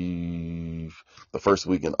believe, the first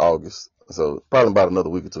week in August. So probably about another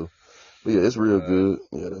week or 2. But yeah, it's real good.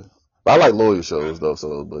 Yeah, but I like lawyer shows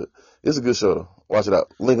though. But it's a good show though. Watch it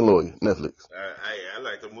out. Lincoln Lawyer, Netflix. I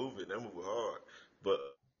like the movie. That movie hard. But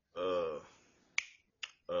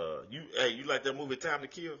you like that movie Time to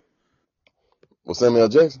Kill? With Samuel L.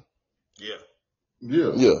 Jackson. Yeah.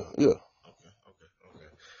 Yeah. Yeah. Okay.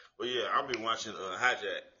 Well, yeah, I've been watching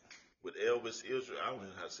Hijack. with Elvis Israel. I don't know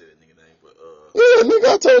how to say that nigga name, but Yeah,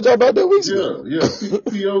 nigga, I told y'all about that weeks ago. Yeah.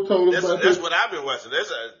 P.O. told us about that's that. what I've been watching. That's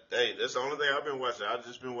the only thing I've been watching. I've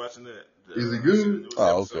just been watching that. Is it I seen the good? newest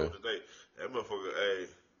Oh, episode okay. today. That motherfucker,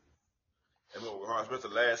 that motherfucker hard. Especially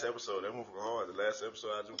the last episode. That motherfucker hard. The last episode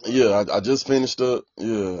I just watched. Yeah, I just finished up.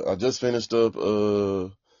 Yeah, I just finished up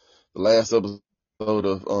the last episode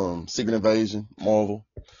of Secret Invasion, Marvel.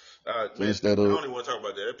 Man, Finished that I up. don't even want to talk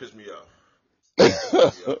about that. That pissed me off. That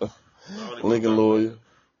pissed me off. I don't even want to Lincoln talk about Lawyer. that.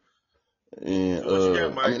 And So what you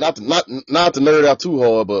got, I Mike? mean, not to nerd out too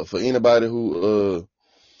hard, but for anybody who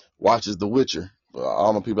watches The Witcher,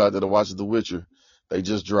 all the people out there that watches The Witcher, they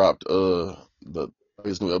just dropped the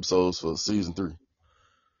latest new episodes for season 3.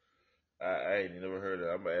 I ain't never heard of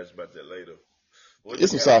it. I'm gonna ask about that later. What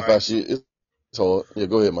It's you some got, sci-fi Mike? shit. It's hard. Yeah,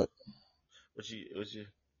 go ahead, Mike. What you?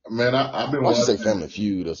 Man, I've been Why you say watching. Family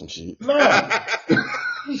Feud or some shit? Nah.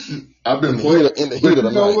 I've been In playing. the But heat of the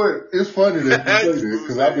you know night. what? It's funny that you say That's that cool,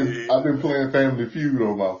 because say, I've been playing Family Feud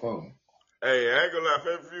on my phone. Hey, I ain't gonna lie,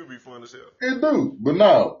 Family Feud be fun as hell. It do, but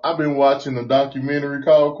no, I've been watching a documentary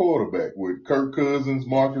called Quarterback with Kirk Cousins,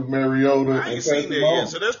 Marcus Mariota, I and ain't seen Patrick that yet, Mahomes.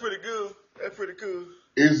 so that's pretty good. That's pretty cool.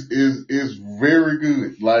 Is very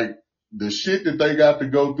good. Like the shit that they got to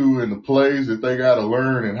go through and the plays that they got to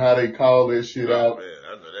learn and how they call that shit Oh out. man,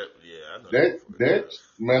 I know that. Yeah, I know That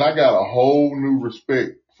man, I got a whole new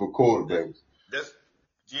respect for quarterbacks.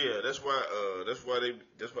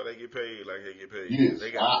 That's why they get paid like they get paid. Yes,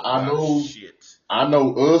 They got to know a I lot of know. shit. I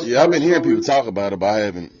know us. Yeah, I've been hearing people talk about it, but I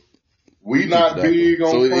haven't We peeped it not out though. big So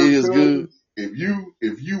on it Kirk is good. Cousins.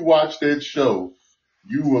 If you watch that show,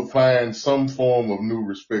 you will find some form of new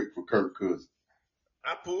respect for Kirk Cousins.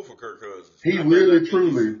 I pull for Kirk Cousins. He I really he's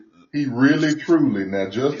truly. Now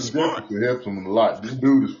Justin smart. Jefferson helps him a lot. This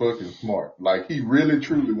dude is fucking smart. Like he really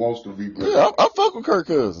truly wants to be president. Yeah, I fuck with Kirk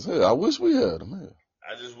Cousins. Yeah, I wish we had him. Yeah.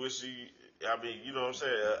 I just wish I mean, you know what I'm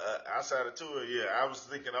saying? Outside of Tua, yeah, I was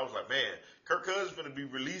like, man, Kirk Cousins going to be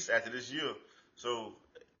released after this year. So,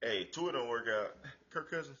 hey, Tua don't work out. Kirk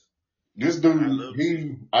Cousins. This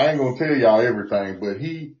dude, I ain't gonna tell y'all everything, but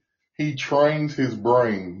he trains his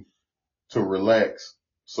brain to relax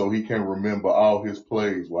so he can remember all his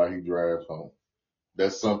plays while he drives home.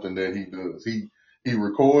 That's something that he does. He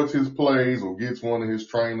records his plays or gets one of his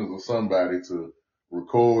trainers or somebody to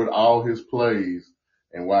record all his plays,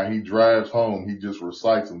 and while he drives home, he just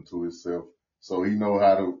recites them to himself so he know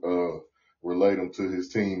how to relate them to his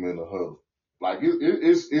team in the huddle. Like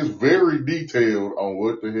it's very detailed on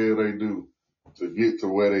what the hell they do to get to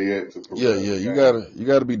where they at to Yeah, prepare. you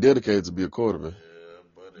gotta be dedicated to be a quarterback. Yeah,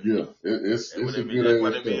 buddy. Yeah, it's a good That's why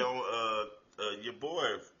ass they be show. on your boy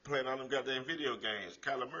playing on them goddamn video games,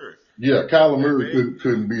 Kyler Murray. Yeah, Kyler Hey, Murray man,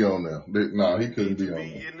 couldn't be on there. No, he you couldn't need to be on be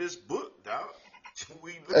there. in this book, dog.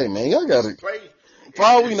 We Hey man, y'all gotta. play For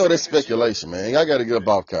all and we know, that's see this year. speculation, man. Y'all gotta get up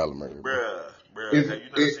off Kyler Murray, bro. Bruh, have you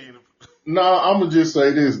not seen him? No, I'm gonna just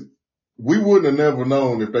say this: we wouldn't have never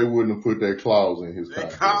known if they wouldn't have put that clause in his They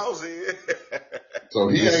contract. calls in. So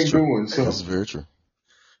he This is ain't true. doing This is something. very true.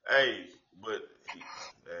 Hey, but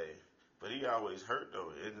he always hurt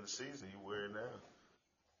though. End of the season, he wearing down.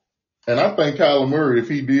 And I think Kyler Murray, if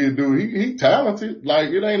he did do it, he talented. Like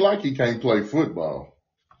it ain't like he can't play football.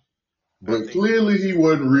 But clearly he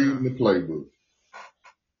wasn't reading the playbook.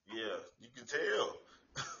 Yeah, you can tell.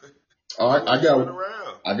 All right, I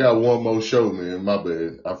got one more show, man. My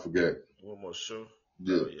bad. I forgot. One more show?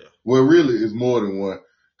 Yeah. Oh, yeah. Well, really, it's more than one.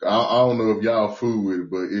 I don't know if y'all fool with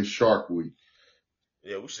it, but it's Shark Week.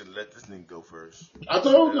 Yeah, we should let this nigga go first. I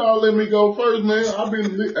told y'all let me go first, man. I've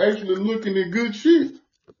been actually looking at good shit.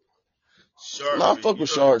 I fuck with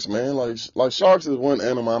sharks, man. Like sharks is one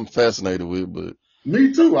animal I'm fascinated with, but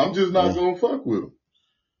me too. I'm just not gonna fuck with them.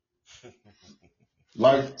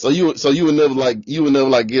 Like so you would never like getting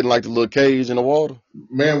like the little cage in the water.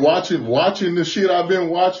 Man, watching the shit I've been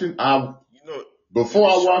watching, before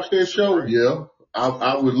I watch that show, yeah,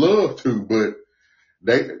 I would love to, but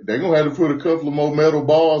they gonna have to put a couple of more metal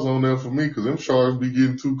bars on there for me because them sharks be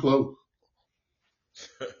getting too close.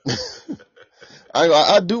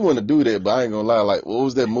 I do want to do that, but I ain't gonna lie. Like, what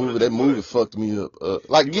was that movie? That movie fucked me up.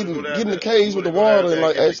 Like getting the cage with the water and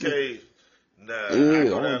like actually. Nah, yeah, I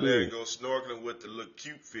go down there and go snorkeling with the little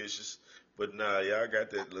cute fishes. But nah, y'all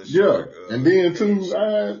got that little shark. And then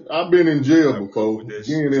too, I've been in jail before.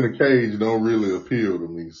 Being in a cage don't really appeal to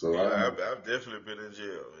me. So yeah, I've definitely been in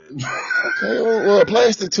jail. Okay, well,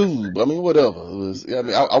 plastic tube. I mean, whatever.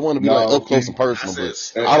 I want to be like up close and personal,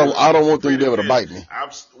 but I don't want them to be able to bite me. I'm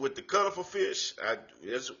with the colorful fish.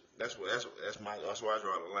 That's why I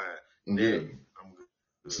draw the line. Yeah. I'm good.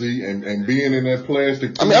 See, and being in that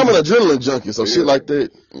plastic. I mean, I'm an adrenaline junkie, so shit like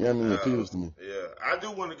that, appeals to me. Yeah, I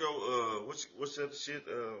do want to go. What's that shit?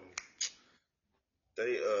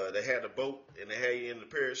 They had a boat and they had you in the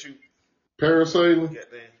parachute. Parasailing.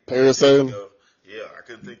 Parasailing. Yeah, I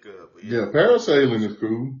couldn't think of. But yeah, parasailing is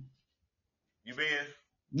cool. You been?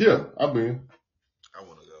 Yeah, I've been. I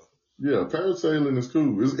want to go. Yeah, parasailing is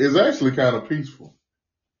cool. It's actually kind of peaceful.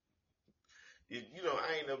 You know,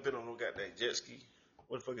 I ain't never been on no goddamn jet ski.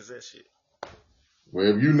 What the fuck is that shit?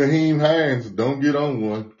 Well, if you Naheem Hines, don't get on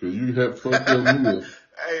one because you have fucked your knee.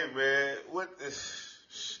 Hey man, what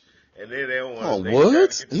this? And then they don't want. Oh,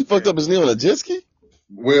 what? He fucked up his knee on a jet ski?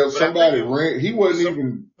 Well, somebody ran. He wasn't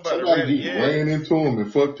even. Somebody just ran into him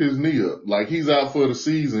and fucked his knee up. Like he's out for the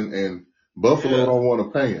season, and Buffalo don't want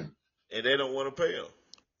to pay him. And they don't want to pay him.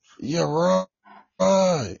 Yeah,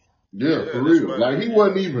 right. Yeah, for real. Like he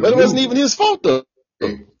wasn't even. But it wasn't even his fault though.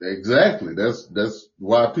 Exactly. That's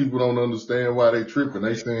why people don't understand why they tripping.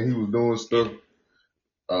 They saying he was doing stuff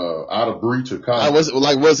out of breach of contract.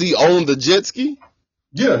 Was he on the jet ski?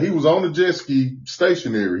 Yeah, he was on the jet ski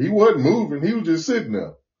stationary. He wasn't moving. He was just sitting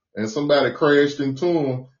there. And somebody crashed into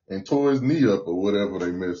him and tore his knee up or whatever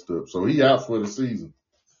they messed up. So he out for the season.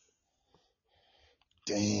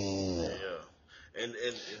 Damn. Yeah. And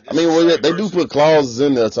I mean, well, yeah, they do put clauses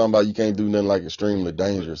in there talking about you can't do nothing like extremely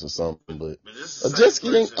dangerous or something, but a jet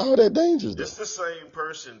ski ain't all that dangerous. This the same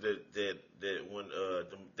person that when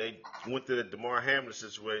they went through the DeMar Hamlin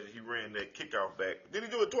situation, he ran that kickoff back. Did he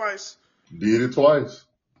do it twice? Did it twice.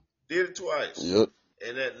 Yep.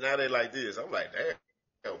 And now they like this. I'm like,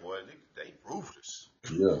 damn, boy, they ruthless.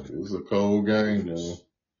 Yeah, it's a cold game, man.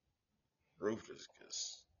 Ruthless,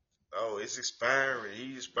 cause it's expiring.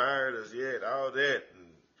 He expired us yet, all that, and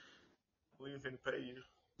we ain't finna pay you.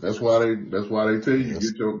 That's why they tell you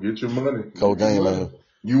get your money. Cold game, man.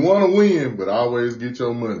 You want to win, but always get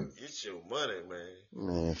your money. Get your money, man.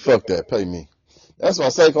 Man, fuck that. Pay me. That's why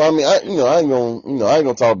Saquon. I mean, I ain't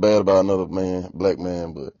gonna talk bad about another black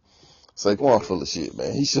man, but Saquon full of shit,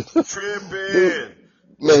 man. He should tripping.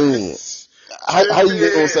 Man, how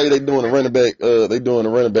you gonna say they doing a running back? They doing a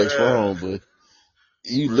running back strong, but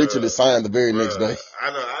you literally signed the very next day.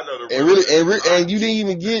 I know. And you didn't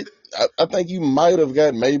even get. I think you might have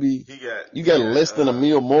got you got less than $1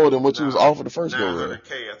 million more than what you was offered the first go around.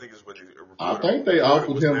 $900K, I think is what I think they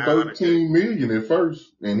offered him $13 million at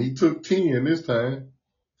first, and he took 10 this time.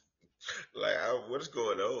 Like, what is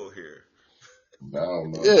going on here? I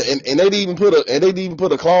don't know. Yeah, and they didn't even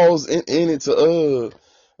put a clause in it to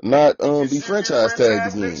not be franchise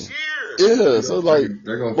tagged again. Yeah, so like,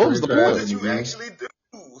 what was the point? What did you actually do?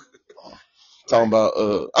 Talking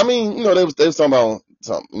about, I mean, they was talking about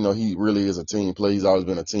something. He really is a team player. He's always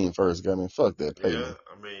been a team first guy. I mean, fuck that. Pay me.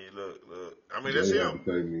 I mean, look. I mean, that's him.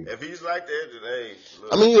 If he's like that, then hey.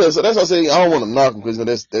 Look. I mean, yeah. So that's why I say I don't want to knock him because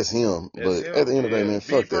that's him. But at the end of the day, man,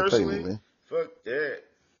 fuck that. Pay me, man. Fuck that.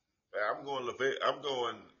 I'm going.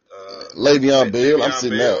 Le'Veon Bell. I'm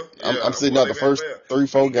sitting out. I'm sitting out the first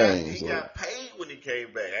 3-4 games. He got paid when he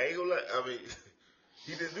came back. I ain't gonna lie. I mean,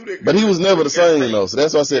 he didn't do that. But he was never the same though. So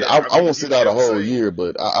that's why I said I won't sit out a whole year,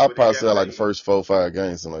 but I'll probably sit out like the first 4-5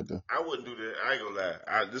 games, something like that. I wouldn't do that. I ain't gonna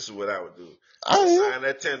lie. This is what I would do. Sign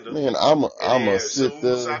that tender. Man, I'm a sit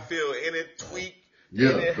there. As soon as I feel any tweak,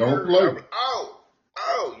 don't play.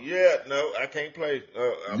 Yeah, no, I can't play.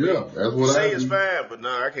 That's what I say. It's fine, but no,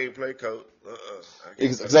 I can't play, coach.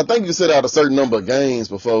 Because I think you sit out a certain number of games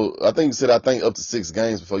before. I think you sit out up to 6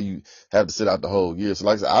 games before you have to sit out the whole year. So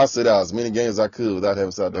like I said, I'll sit out as many games as I could without having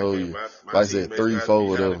to sit out the whole year. Like I said, 3, 4,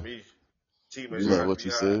 whatever. Yeah, what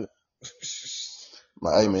you said.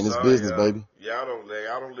 Hey man, it's business, baby. Y'all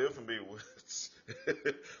don't live for me.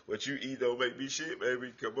 What you eat don't make me shit,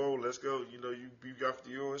 baby. Come on, let's go. You got for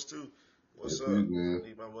yours too. What's up? Man. I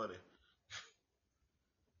need my money.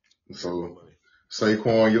 So,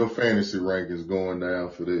 Saquon, your fantasy rank is going down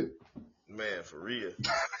for that. Man, for real.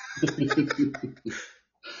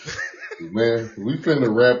 Man, we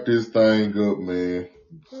finna wrap this thing up, man.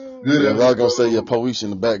 Good. I was gonna say your police in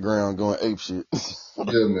the background going ape shit.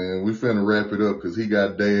 Yeah, man, we finna wrap it up because he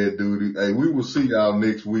got dad duty. Hey, we will see y'all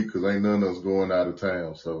next week because ain't none of us going out of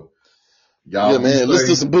town. So, y'all. Yeah, man, listen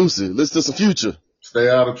to some Boosie. Listen to some Future. Stay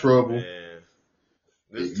out of trouble. Man,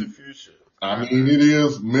 listen to Future. I mean, it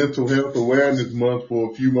is Mental Health Awareness Month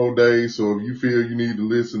for a few more days. So, if you feel you need to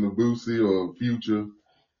listen to Boosie or Future,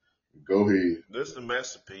 go ahead. Listen to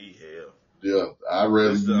Master P, hell. Yeah, I'd rather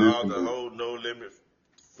listen you to the whole No Limit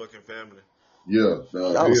fucking family. Yeah.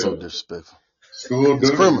 That was so disrespectful. It's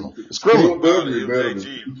criminal. It's criminal.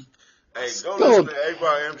 MJG. Hey, go listen to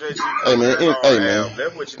everybody MJG. Hey, man.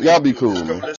 Y'all be cool, man.